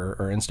Facebook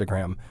or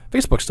Instagram.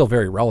 Facebook's still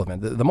very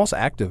relevant. The most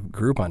active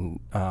group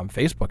on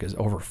Facebook is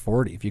over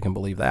 40, if you can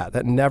believe that.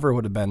 That never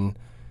would have been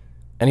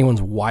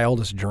anyone's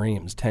wildest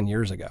dreams 10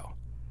 years ago.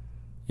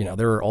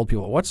 There were old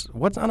people, what's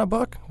on a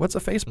book? What's a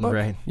Facebook?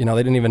 Right. They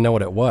didn't even know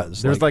what it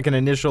was. There's like an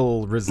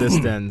initial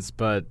resistance,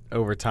 but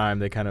over time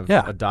they kind of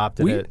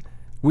adopted it.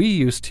 We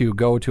used to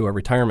go to a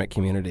retirement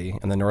community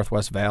in the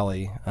Northwest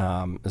Valley.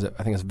 I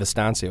think it's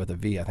Vistancia with a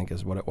V, I think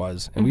is what it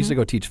was. And we used to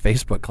go teach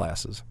Facebook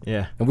classes.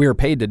 Yeah. And we were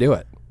paid to do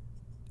it.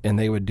 And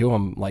they would do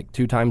them like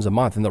 2 times a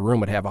month, and the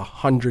room would have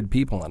 100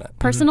 people in it.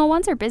 Personal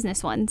ones or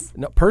business ones?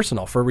 No,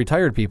 personal for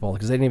retired people,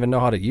 because they didn't even know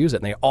how to use it,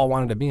 and they all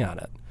wanted to be on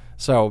it.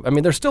 So,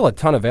 there's still a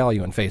ton of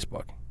value in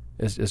Facebook.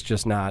 It's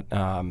just not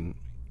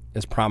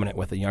as prominent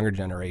with the younger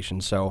generation.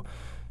 So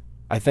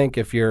I think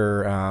if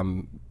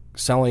you're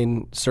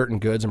selling certain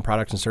goods and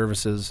products and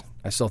services,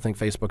 I still think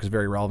Facebook is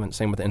very relevant.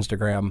 Same with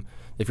Instagram.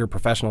 If you're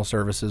professional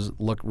services,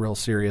 look real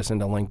serious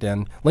into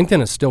LinkedIn.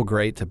 LinkedIn is still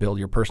great to build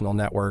your personal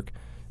network,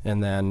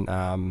 and then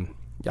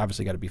you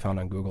obviously got to be found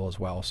on Google as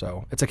well.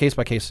 So it's a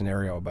case-by-case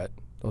scenario, but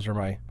those are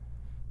my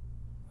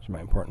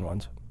important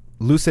ones.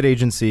 Lucid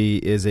Agency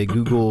is a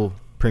Google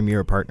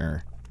Premier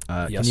partner.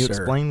 Yes, can you sir.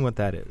 explain what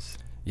that is?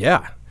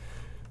 Yeah.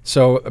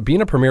 So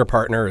being a Premier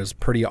partner is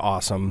pretty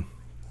awesome.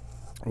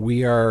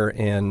 We are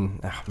in,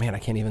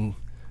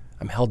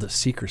 I'm held to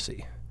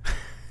secrecy.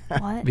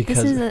 What?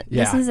 Because,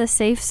 this is a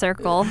safe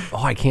circle. Oh,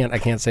 I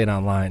can't say it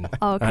online.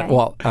 Oh, okay.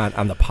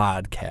 On the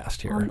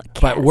podcast here. On the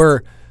But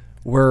cast.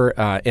 we're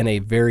in a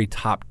very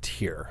top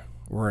tier.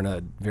 We're in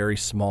a very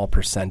small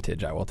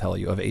percentage, I will tell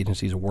you, of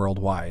agencies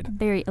worldwide.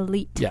 Very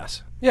elite.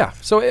 Yes. Yeah.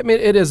 So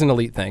it is an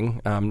elite thing.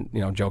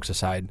 Jokes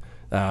aside.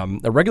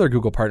 A regular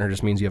Google partner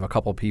just means you have a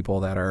couple people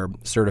that are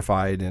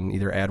certified in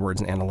either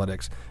AdWords and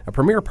analytics. A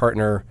Premier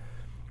partner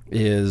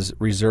is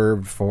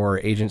reserved for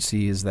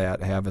agencies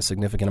that have a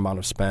significant amount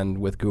of spend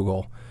with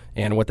Google.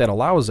 And what that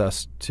allows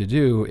us to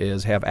do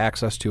is have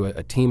access to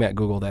a team at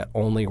Google that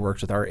only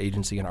works with our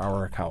agency and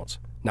our accounts,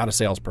 not a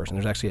salesperson.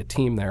 There's actually a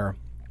team there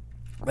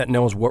that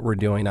knows what we're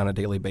doing on a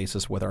daily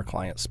basis with our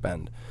client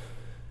spend.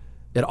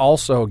 It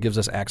also gives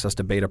us access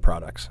to beta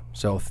products.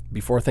 So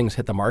before things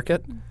hit the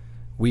market,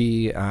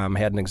 we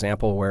had an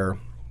example where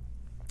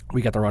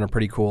we got to run a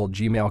pretty cool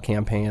Gmail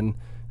campaign,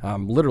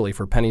 literally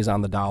for pennies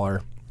on the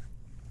dollar,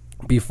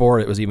 before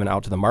it was even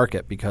out to the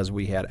market, because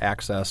we had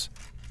access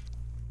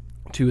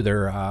to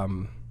their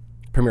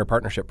Premier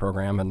Partnership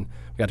Program, and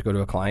we got to go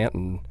to a client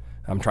and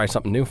try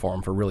something new for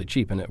them for really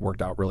cheap, and it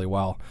worked out really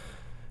well.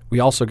 We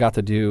also got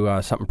to do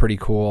something pretty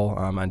cool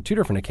on 2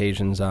 different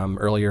occasions.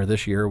 Earlier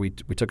this year, we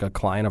took a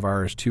client of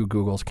ours to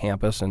Google's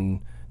campus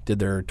and did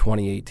their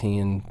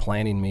 2018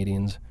 planning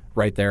meetings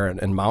right there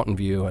in Mountain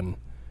View, and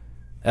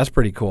that's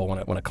pretty cool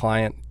when a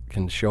client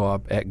can show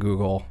up at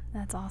Google.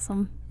 That's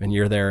awesome. And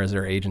you're there as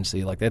their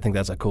agency. Like, they think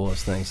that's the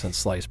coolest thing since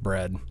sliced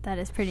bread. That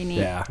is pretty neat.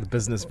 Yeah. The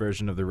business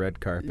version of the red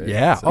carpet.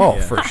 Yeah. So,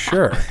 For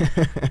sure.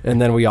 And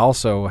then we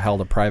also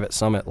held a private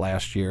summit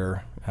last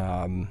year.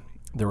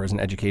 There was an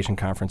education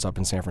conference up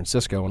in San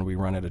Francisco, and we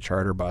rented a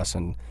charter bus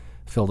and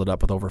filled it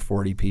up with over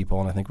 40 people.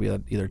 And I think we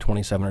had either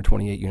 27 or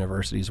 28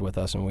 universities with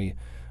us, and we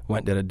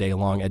went and did a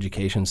day-long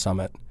education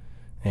summit.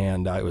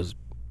 And it was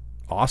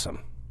awesome.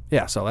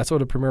 Yeah, so that's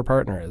what a Premier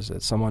Partner is.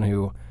 It's someone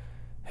who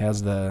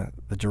has the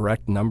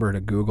direct number to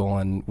Google,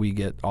 and we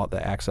get all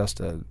the access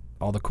to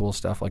all the cool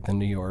stuff like the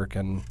New York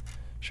and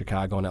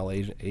Chicago and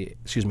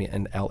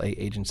LA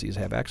agencies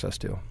have access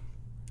to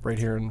right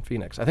here in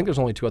Phoenix. I think there's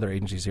only 2 other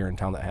agencies here in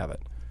town that have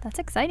it. That's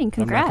exciting.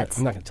 Congrats.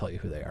 I'm not going to tell you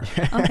who they are.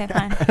 Okay,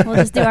 fine. We'll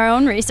just do our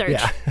own research.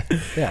 Yeah.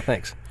 Yeah,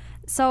 thanks.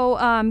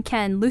 So,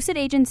 Ken, Lucid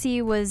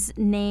Agency was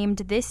named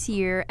this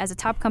year as a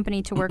top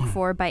company to work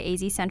for by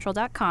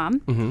azcentral.com.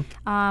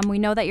 Mm-hmm. We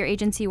know that your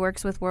agency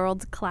works with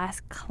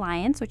world-class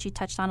clients, which you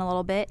touched on a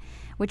little bit,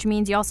 which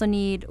means you also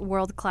need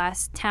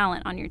world-class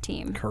talent on your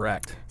team.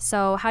 Correct.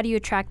 So how do you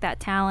attract that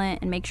talent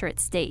and make sure it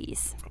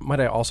stays? Might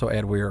I also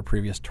add we are a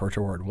previous Torch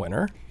Award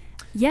winner?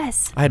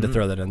 Yes. I had to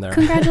throw that in there.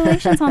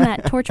 Congratulations on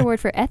that Torch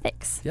Award for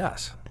Ethics.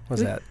 Yes.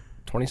 Was that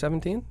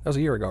 2017? That was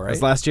a year ago, right? It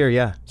was last year,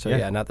 yeah. So,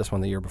 yeah, not this one,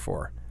 the year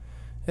before.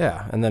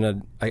 Yeah, and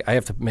then I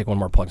have to make one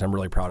more plug because I'm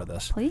really proud of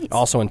this. Please.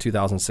 Also in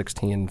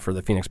 2016, for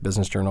the Phoenix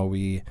Business Journal,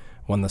 we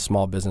won the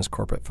Small Business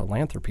Corporate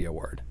Philanthropy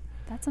Award.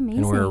 That's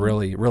amazing. And we were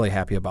really, really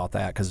happy about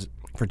that because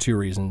for 2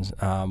 reasons.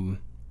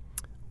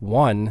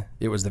 One,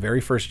 it was the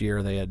very first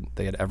year they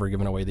had ever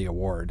given away the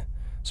award,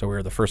 so we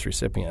were the first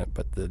recipient.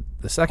 But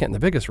the second and the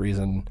biggest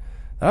reason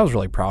that I was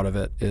really proud of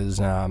it is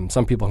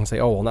some people can say,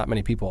 oh, well, not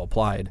many people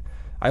applied.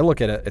 I look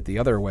at it the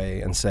other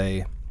way and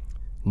say,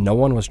 no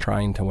one was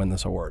trying to win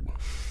this award.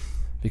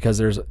 Because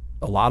there's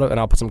a lot of, and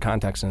I'll put some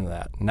context into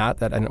that. Not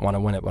that I didn't want to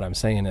win it. What I'm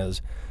saying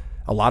is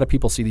a lot of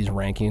people see these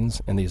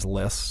rankings and these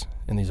lists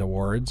and these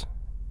awards,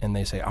 and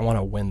they say, I want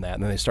to win that.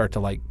 And then they start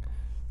to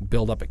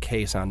build up a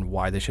case on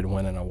why they should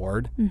win an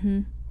award.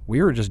 Mm-hmm.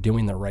 We were just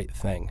doing the right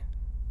thing.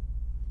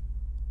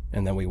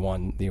 And then we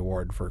won the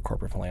award for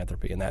corporate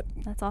philanthropy. And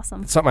that's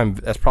awesome.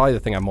 That's probably the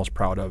thing I'm most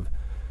proud of,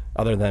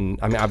 other than,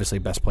 I mean, obviously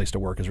Best Place to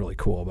Work is really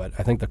cool, but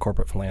I think the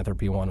corporate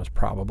philanthropy one was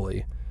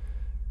probably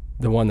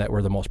the one that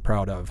we're the most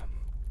proud of.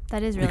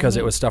 That is really because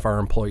neat. It was stuff our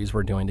employees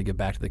were doing to give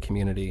back to the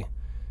community,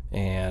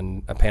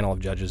 and a panel of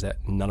judges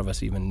that none of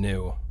us even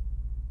knew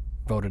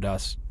voted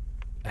us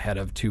ahead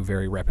of 2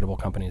 very reputable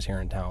companies here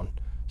in town.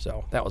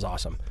 So that was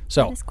awesome.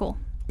 So that is cool.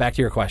 Back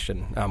to your question.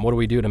 What do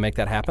we do to make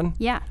that happen?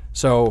 Yeah.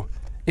 So,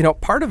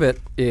 part of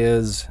it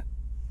is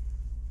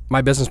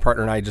my business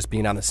partner and I just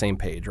being on the same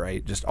page,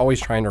 right? Just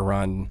always trying to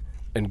run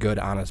a good,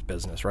 honest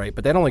business, right?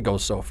 But that only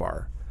goes so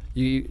far.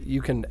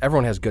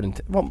 Everyone has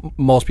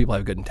most people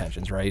have good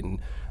intentions, right? And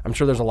I'm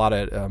sure there's a lot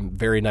of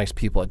very nice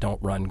people that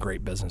don't run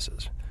great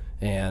businesses,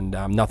 and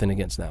nothing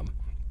against them.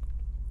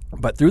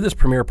 But through this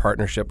Premier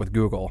Partnership with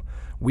Google,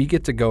 we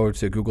get to go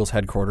to Google's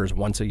headquarters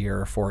once a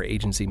year for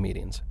agency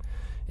meetings.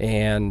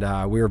 And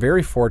we were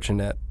very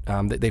fortunate.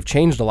 They've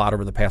changed a lot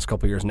over the past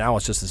couple of years. Now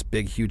it's just this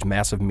big, huge,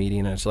 massive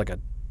meeting, and it's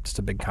just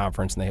a big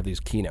conference, and they have these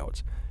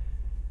keynotes.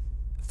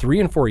 3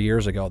 and 4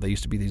 years ago, there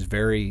used to be these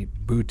very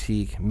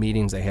boutique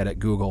meetings they had at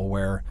Google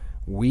where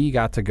we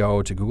got to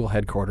go to Google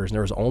headquarters, and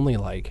there was only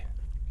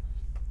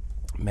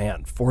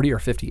 40 or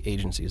 50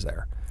 agencies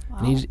there. Wow.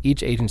 And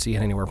each agency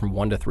had anywhere from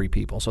 1 to 3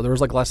 people. So there was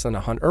less than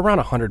 100, or around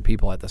 100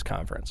 people at this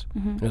conference.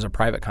 Mm-hmm. It was a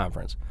private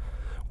conference.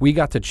 We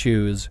got to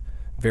choose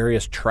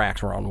various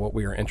tracks around what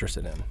we were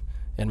interested in.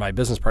 And my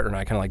business partner and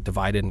I kind of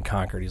divided and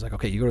conquered. He's like,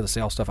 okay, you go to the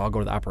sales stuff, I'll go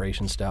to the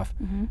operations stuff.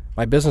 Mm-hmm.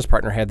 My business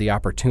partner had the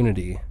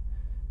opportunity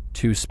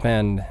to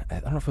spend,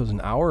 I don't know if it was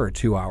an hour or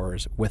 2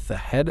 hours, with the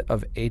head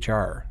of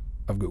HR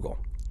of Google.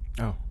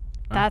 Oh.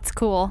 That's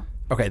cool.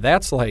 Okay,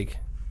 that's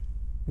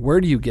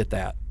where do you get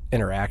that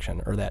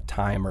interaction or that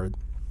time? Or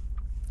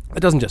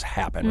it doesn't just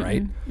happen,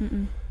 right?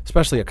 Mm-mm.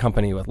 Especially a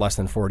company with less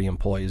than 40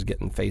 employees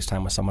getting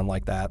FaceTime with someone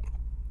like that.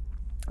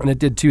 And it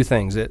did 2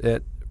 things.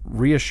 It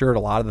reassured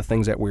a lot of the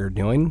things that we were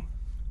doing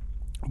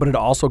but it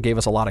also gave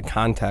us a lot of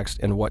context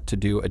in what to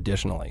do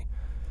additionally.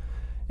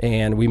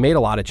 And we made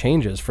a lot of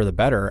changes for the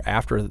better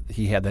after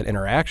he had that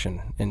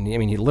interaction. And I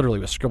mean, he literally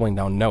was scribbling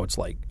down notes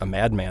like a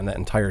madman that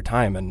entire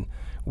time. And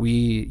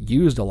we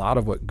used a lot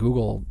of what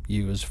Google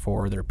used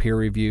for their peer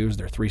reviews,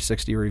 their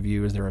 360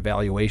 reviews, their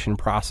evaluation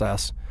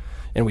process.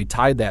 And we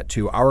tied that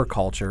to our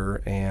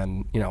culture.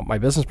 And, you know, my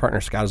business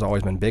partner, Scott, has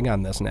always been big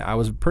on this. And I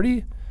was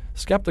pretty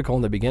skeptical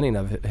in the beginning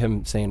of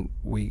him saying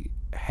we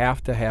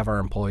have to have our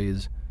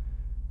employees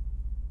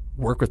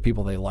work with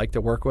people they like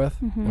to work with,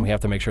 and we have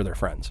to make sure they're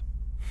friends.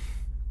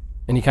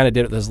 And he kind of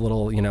did it this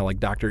little, you know, like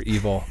Dr.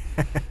 Evil.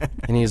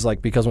 And he's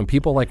like, because when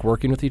people like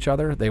working with each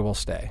other, they will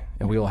stay,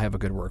 and we will have a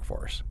good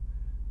workforce.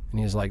 And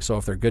he's like, so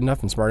if they're good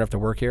enough and smart enough to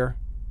work here,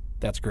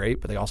 that's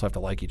great, but they also have to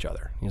like each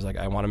other. He's like,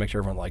 I want to make sure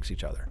everyone likes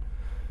each other.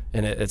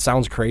 And it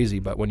sounds crazy,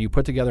 but when you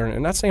put together, and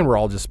I'm not saying we're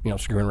all just, you know,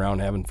 screwing around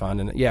and having fun.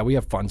 And yeah, we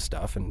have fun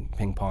stuff and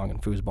ping pong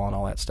and foosball and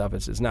all that stuff.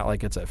 It's not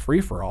like it's a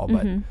free-for-all,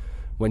 but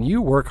when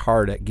you work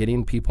hard at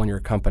getting people in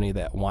your company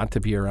that want to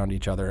be around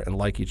each other and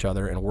like each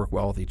other and work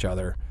well with each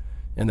other,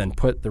 and then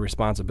put the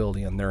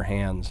responsibility in their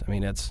hands, I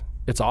mean, it's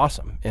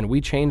awesome. And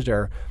we changed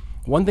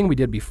one thing we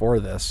did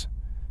before this,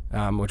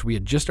 which we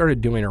had just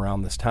started doing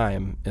around this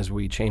time, is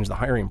we changed the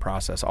hiring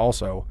process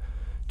also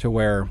to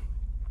where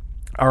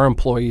our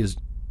employees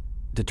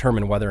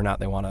determine whether or not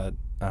they want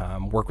to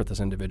work with this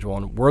individual,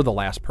 and we're the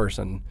last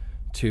person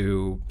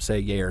to say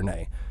yay or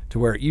nay, to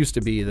where it used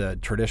to be the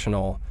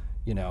traditional,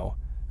 you know,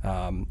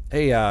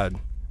 hey,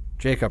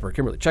 Jacob or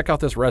Kimberly, check out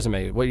this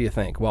resume. What do you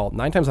think? Well,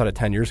 9 times out of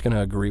 10, you're just going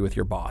to agree with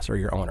your boss or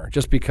your owner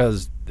just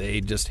because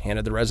they just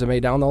handed the resume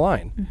down the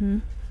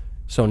line.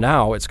 So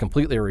now it's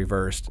completely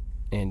reversed,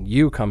 and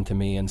you come to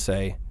me and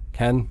say,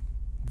 Ken,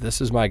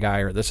 this is my guy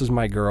or this is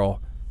my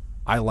girl.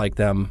 I like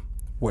them.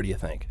 What do you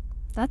think?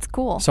 That's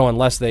cool. So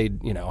unless they,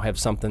 you know, have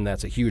something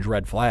that's a huge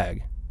red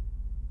flag,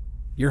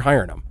 you're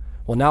hiring them.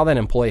 Well, now that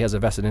employee has a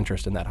vested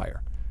interest in that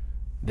hire.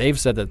 They've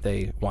said that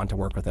they want to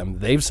work with them.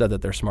 They've said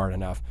that they're smart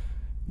enough.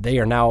 They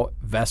are now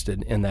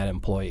vested in that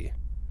employee.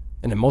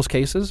 And in most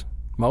cases,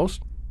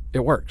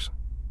 it works.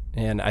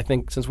 And I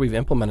think since we've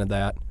implemented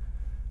that,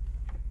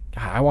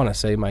 I want to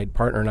say my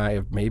partner and I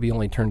have maybe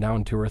only turned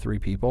down 2 or 3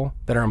 people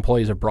that our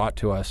employees have brought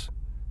to us.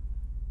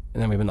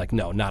 And then we've been like,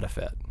 no, not a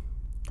fit.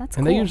 That's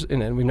and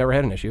cool. And we've never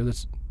had an issue.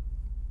 It's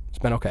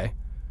been okay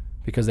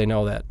because they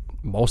know that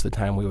most of the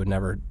time we would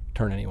never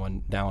turn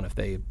anyone down if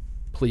they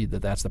plead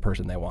that that's the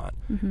person they want.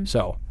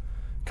 So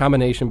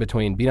combination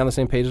between being on the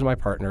same page as my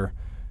partner,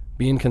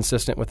 being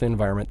consistent with the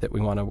environment that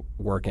we want to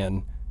work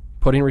in,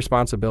 putting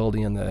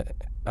responsibility in the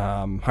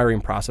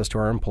hiring process to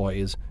our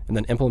employees, and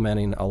then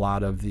implementing a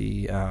lot of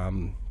the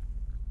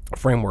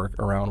framework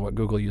around what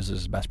Google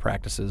uses as best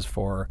practices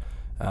for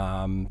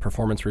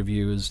performance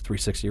reviews,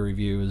 360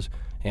 reviews,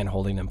 and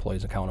holding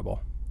employees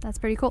accountable. That's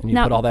pretty cool. And you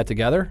put all that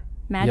together,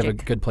 magic. You have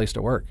a good place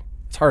to work.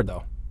 It's hard,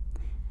 though.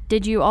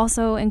 Did you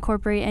also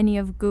incorporate any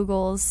of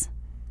Google's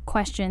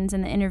questions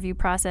in the interview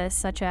process,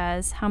 such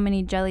as how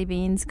many jelly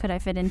beans could I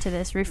fit into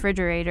this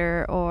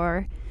refrigerator,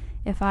 or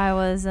if I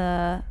was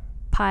a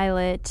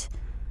pilot,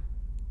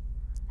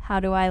 how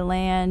do I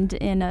land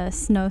in a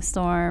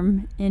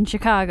snowstorm in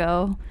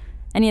Chicago?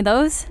 Any of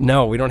those?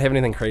 No, we don't have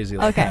anything crazy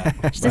like that.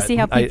 Okay, just to see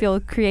how people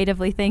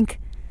creatively think.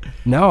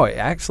 No,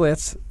 actually,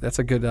 that's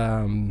a good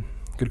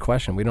good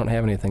question. We don't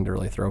have anything to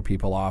really throw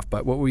people off,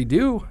 but what we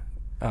do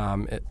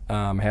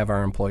have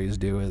our employees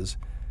do is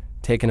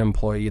take an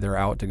employee either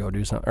out to go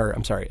do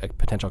a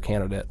potential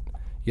candidate,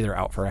 either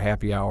out for a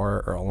happy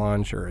hour or a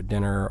lunch or a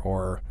dinner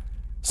or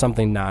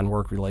something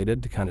non-work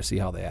related to kind of see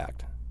how they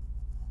act.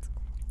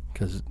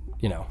 Because,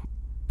 you know,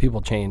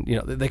 people change. You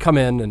know, they come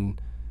in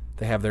and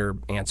they have their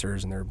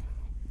answers and their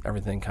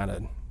everything kind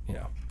of, you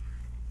know,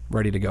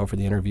 ready to go for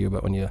the interview.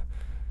 But when you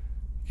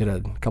get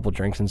a couple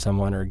drinks in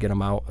someone or get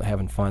them out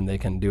having fun, they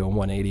can do a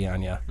 180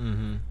 on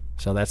you.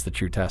 So that's the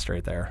true test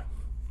right there.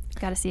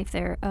 Got to see if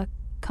they're a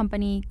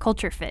company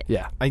culture fit.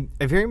 Yeah. I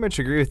very much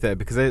agree with that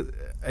because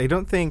I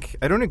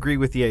don't agree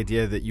with the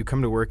idea that you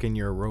come to work and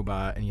you're a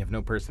robot and you have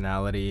no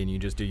personality and you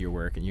just do your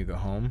work and you go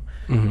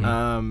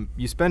home.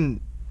 You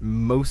spend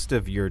most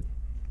of your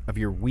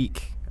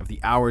week, of the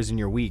hours in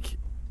your week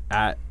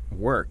at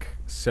work.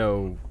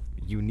 So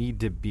you need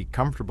to be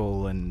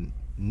comfortable and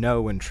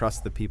know and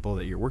trust the people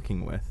that you're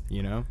working with,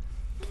 you know?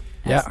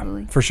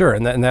 Absolutely. Yeah, for sure.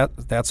 And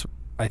that's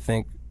I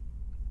think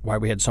why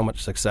we had so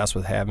much success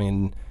with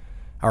having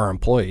our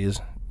employees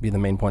be the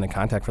main point of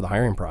contact for the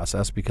hiring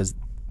process, because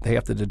they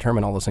have to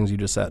determine all those things you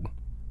just said.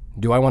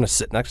 Do I want to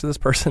sit next to this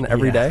person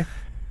every day?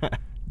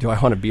 Do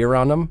I want to be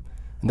around them?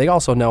 And they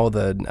also know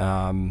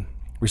the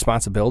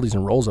responsibilities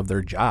and roles of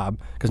their job,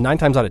 because 9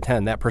 times out of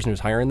 10, that person who's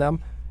hiring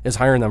them is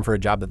hiring them for a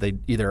job that they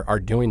either are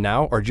doing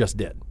now or just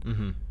did,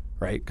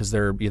 right? Because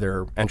they're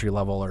either entry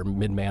level or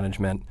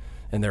mid-management,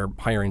 and they're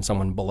hiring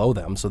someone below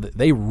them, so that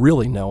they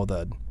really know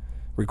the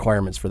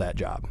requirements for that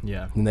job.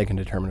 Yeah. And they can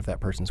determine if that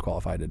person's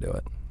qualified to do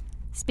it.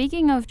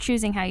 Speaking of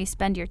choosing how you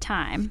spend your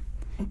time,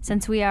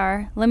 since we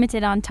are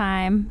limited on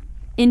time,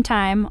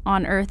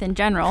 on Earth in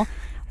general,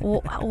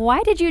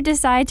 Why did you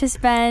decide to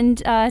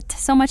spend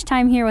so much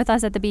time here with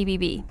us at the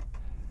BBB?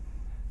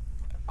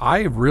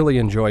 I really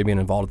enjoy being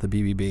involved with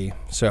the BBB.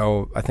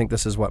 So I think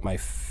this is my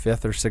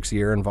 5th or 6th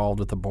year involved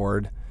with the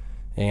board.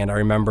 And I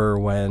remember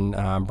when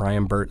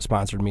Brian Burt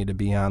sponsored me to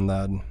be on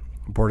the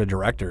board of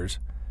directors,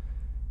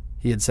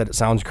 he had said it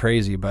sounds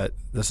crazy, but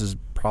this is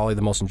probably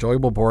the most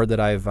enjoyable board that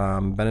I've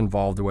been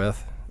involved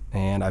with.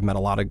 And I've met a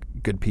lot of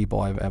good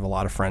people. I have a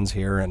lot of friends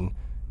here, and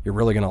you're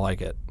really going to like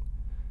it.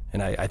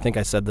 And I think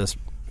I said this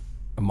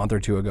a month or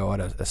two ago at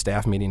a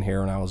staff meeting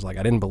here, and I was like,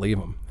 I didn't believe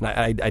him.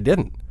 And I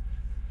didn't.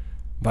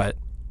 But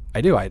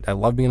I do. I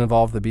love being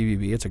involved with the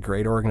BBB. It's a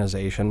great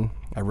organization.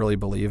 I really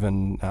believe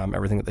in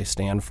everything that they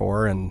stand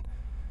for, and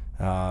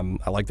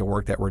I like the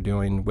work that we're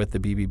doing with the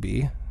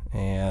BBB,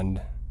 and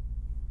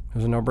it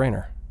was a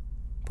no-brainer.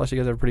 Plus, you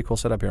guys have a pretty cool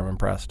setup here. I'm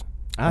impressed.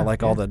 I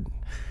like all the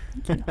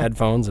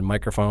headphones and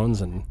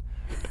microphones, and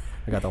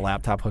I got the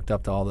laptop hooked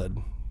up to all the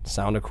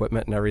sound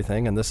equipment and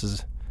everything, and this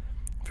is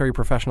a very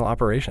professional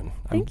operation.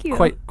 Thank you.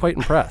 Quite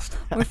impressed.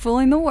 We're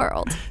fooling the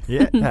world.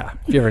 Yeah. Yeah.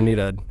 If you ever need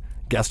a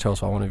guest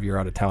host while one of you are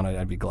out of town,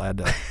 I'd be glad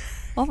to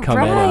All come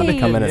right.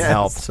 in and Yes.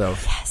 help. So,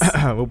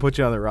 We'll put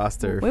you on the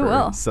roster We for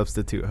will.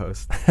 substitute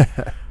host. so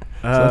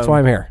that's why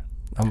I'm here.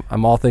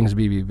 I'm all things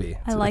BBB.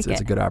 I like It's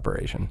it. a good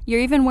operation. You're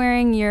even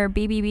wearing your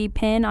BBB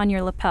pin on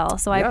your lapel,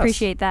 so I Yes.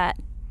 appreciate that.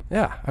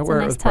 Yeah, I It's wear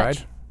a it nice with touch.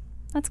 pride.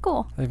 That's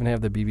cool. I even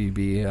have the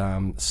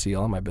BBB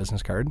seal on my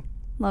business card.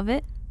 Love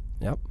it.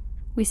 Yep.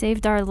 We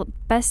saved our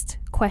best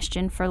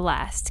question for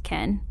last,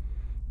 Ken.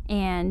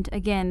 And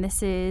again,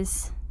 this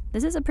is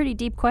a pretty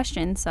deep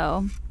question,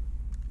 so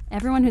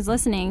everyone who's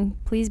listening,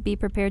 please be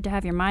prepared to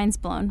have your minds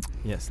blown.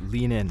 Yes,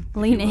 lean in.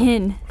 Lean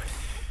in.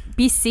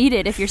 Be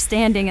seated if you're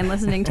standing and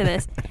listening to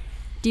this.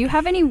 Do you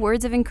have any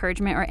words of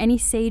encouragement or any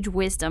sage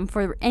wisdom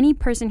for any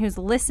person who's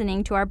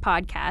listening to our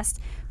podcast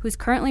who's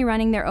currently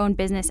running their own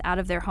business out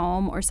of their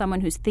home, or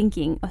someone who's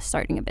thinking of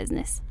starting a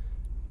business?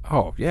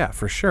 Oh yeah,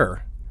 for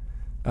sure.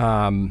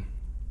 Well,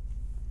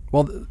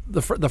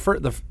 the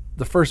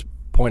first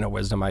point of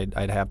wisdom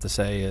I'd have to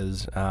say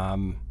is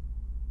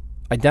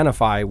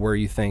identify where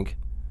you think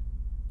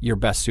you're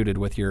best suited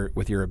with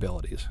your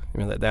abilities. I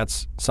mean,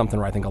 that's something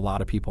where I think a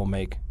lot of people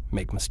make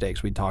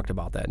mistakes. We talked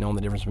about that, knowing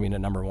the difference between a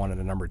number one and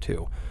a number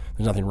two.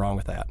 There's nothing wrong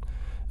with that.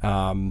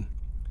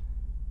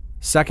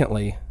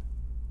 Secondly,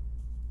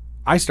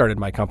 I started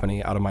my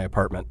company out of my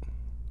apartment,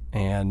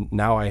 and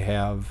now I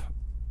have,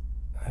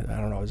 I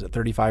don't know, is it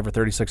 35 or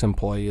 36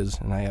 employees,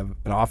 and I have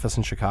an office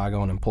in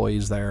Chicago and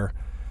employees there,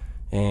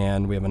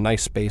 and we have a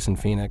nice space in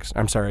Phoenix.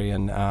 I'm sorry,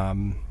 in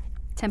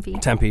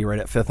Tempe, right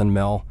at 5th and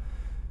Mill.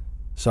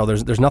 So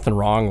there's nothing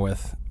wrong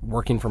with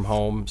working from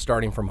home,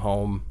 starting from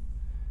home,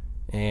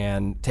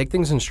 and take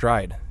things in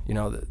stride. You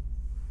know,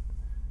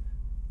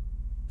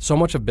 so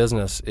much of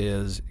business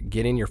is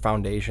getting your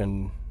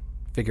foundation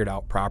figured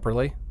out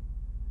properly,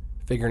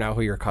 figuring out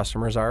who your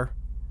customers are.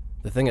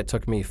 The thing that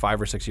took me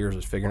 5 or 6 years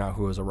was figuring out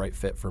who was a right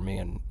fit for me.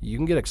 And you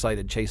can get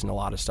excited chasing a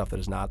lot of stuff that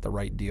is not the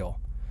right deal.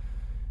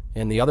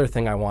 And the other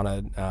thing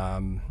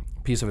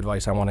piece of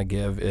advice I want to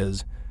give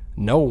is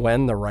know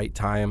when the right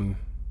time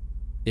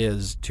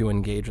is to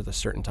engage with a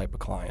certain type of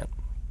client.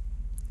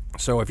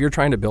 So if you're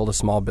trying to build a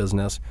small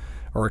business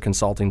or a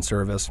consulting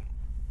service,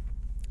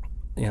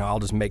 you know, I'll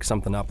just make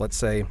something up. Let's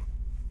say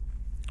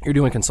you're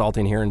doing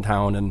consulting here in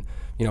town, and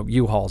you know,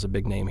 U-Haul's a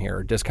big name here,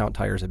 or Discount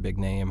Tire's a big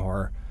name,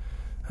 or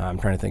I'm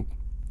trying to think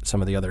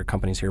some of the other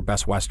companies here,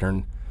 Best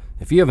Western.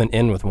 If you have an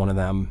in with one of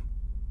them,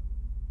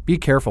 be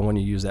careful when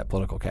you use that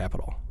political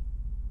capital.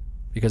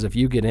 Because if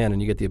you get in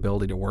and you get the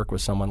ability to work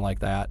with someone like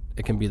that,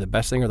 it can be the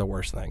best thing or the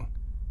worst thing.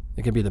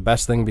 It can be the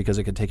best thing because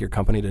it could take your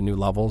company to new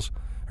levels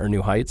or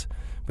new heights,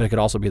 but it could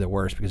also be the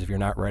worst because if you're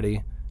not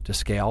ready to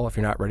scale, if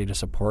you're not ready to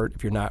support,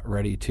 if you're not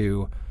ready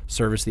to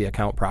service the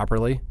account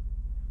properly,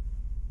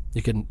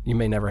 you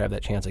may never have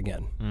that chance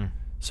again.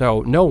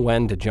 So know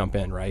when to jump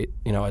in, right?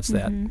 You know, it's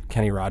that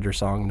Kenny Rogers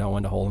song, know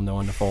when to hold them, know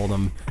when to fold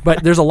them.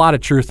 But there's a lot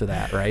of truth to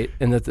that, right?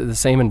 And the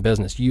same in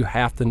business. You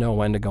have to know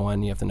when to go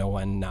in. You have to know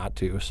when not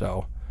to.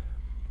 So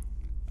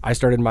I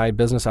started my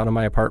business out of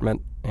my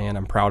apartment, and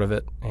I'm proud of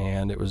it.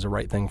 And it was the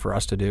right thing for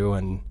us to do.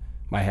 And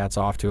my hat's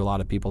off to a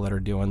lot of people that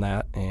are doing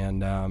that.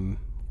 And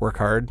work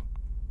hard.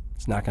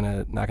 It's not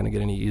gonna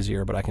get any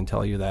easier, but I can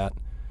tell you that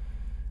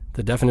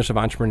the definition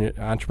of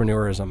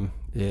entrepreneurism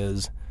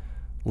is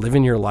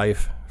living your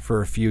life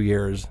for a few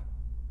years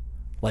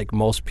like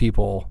most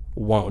people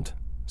won't,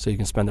 so you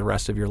can spend the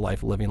rest of your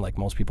life living like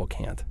most people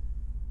can't.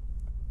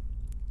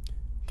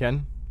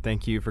 Ken,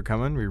 thank you for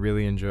coming. We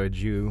really enjoyed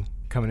you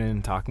coming in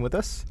and talking with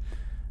us.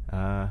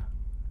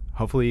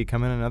 Hopefully you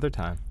come in another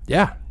time.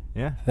 Yeah.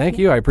 Yeah. Thank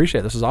you. I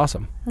appreciate it. This is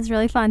awesome. It was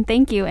really fun.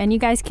 Thank you. And you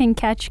guys can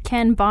catch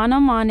Ken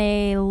Bonham on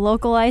a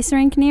local ice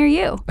rink near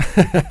you.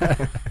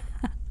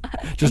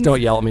 Just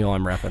don't yell at me while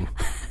I'm repping.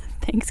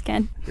 Thanks,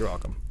 Ken. You're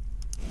welcome.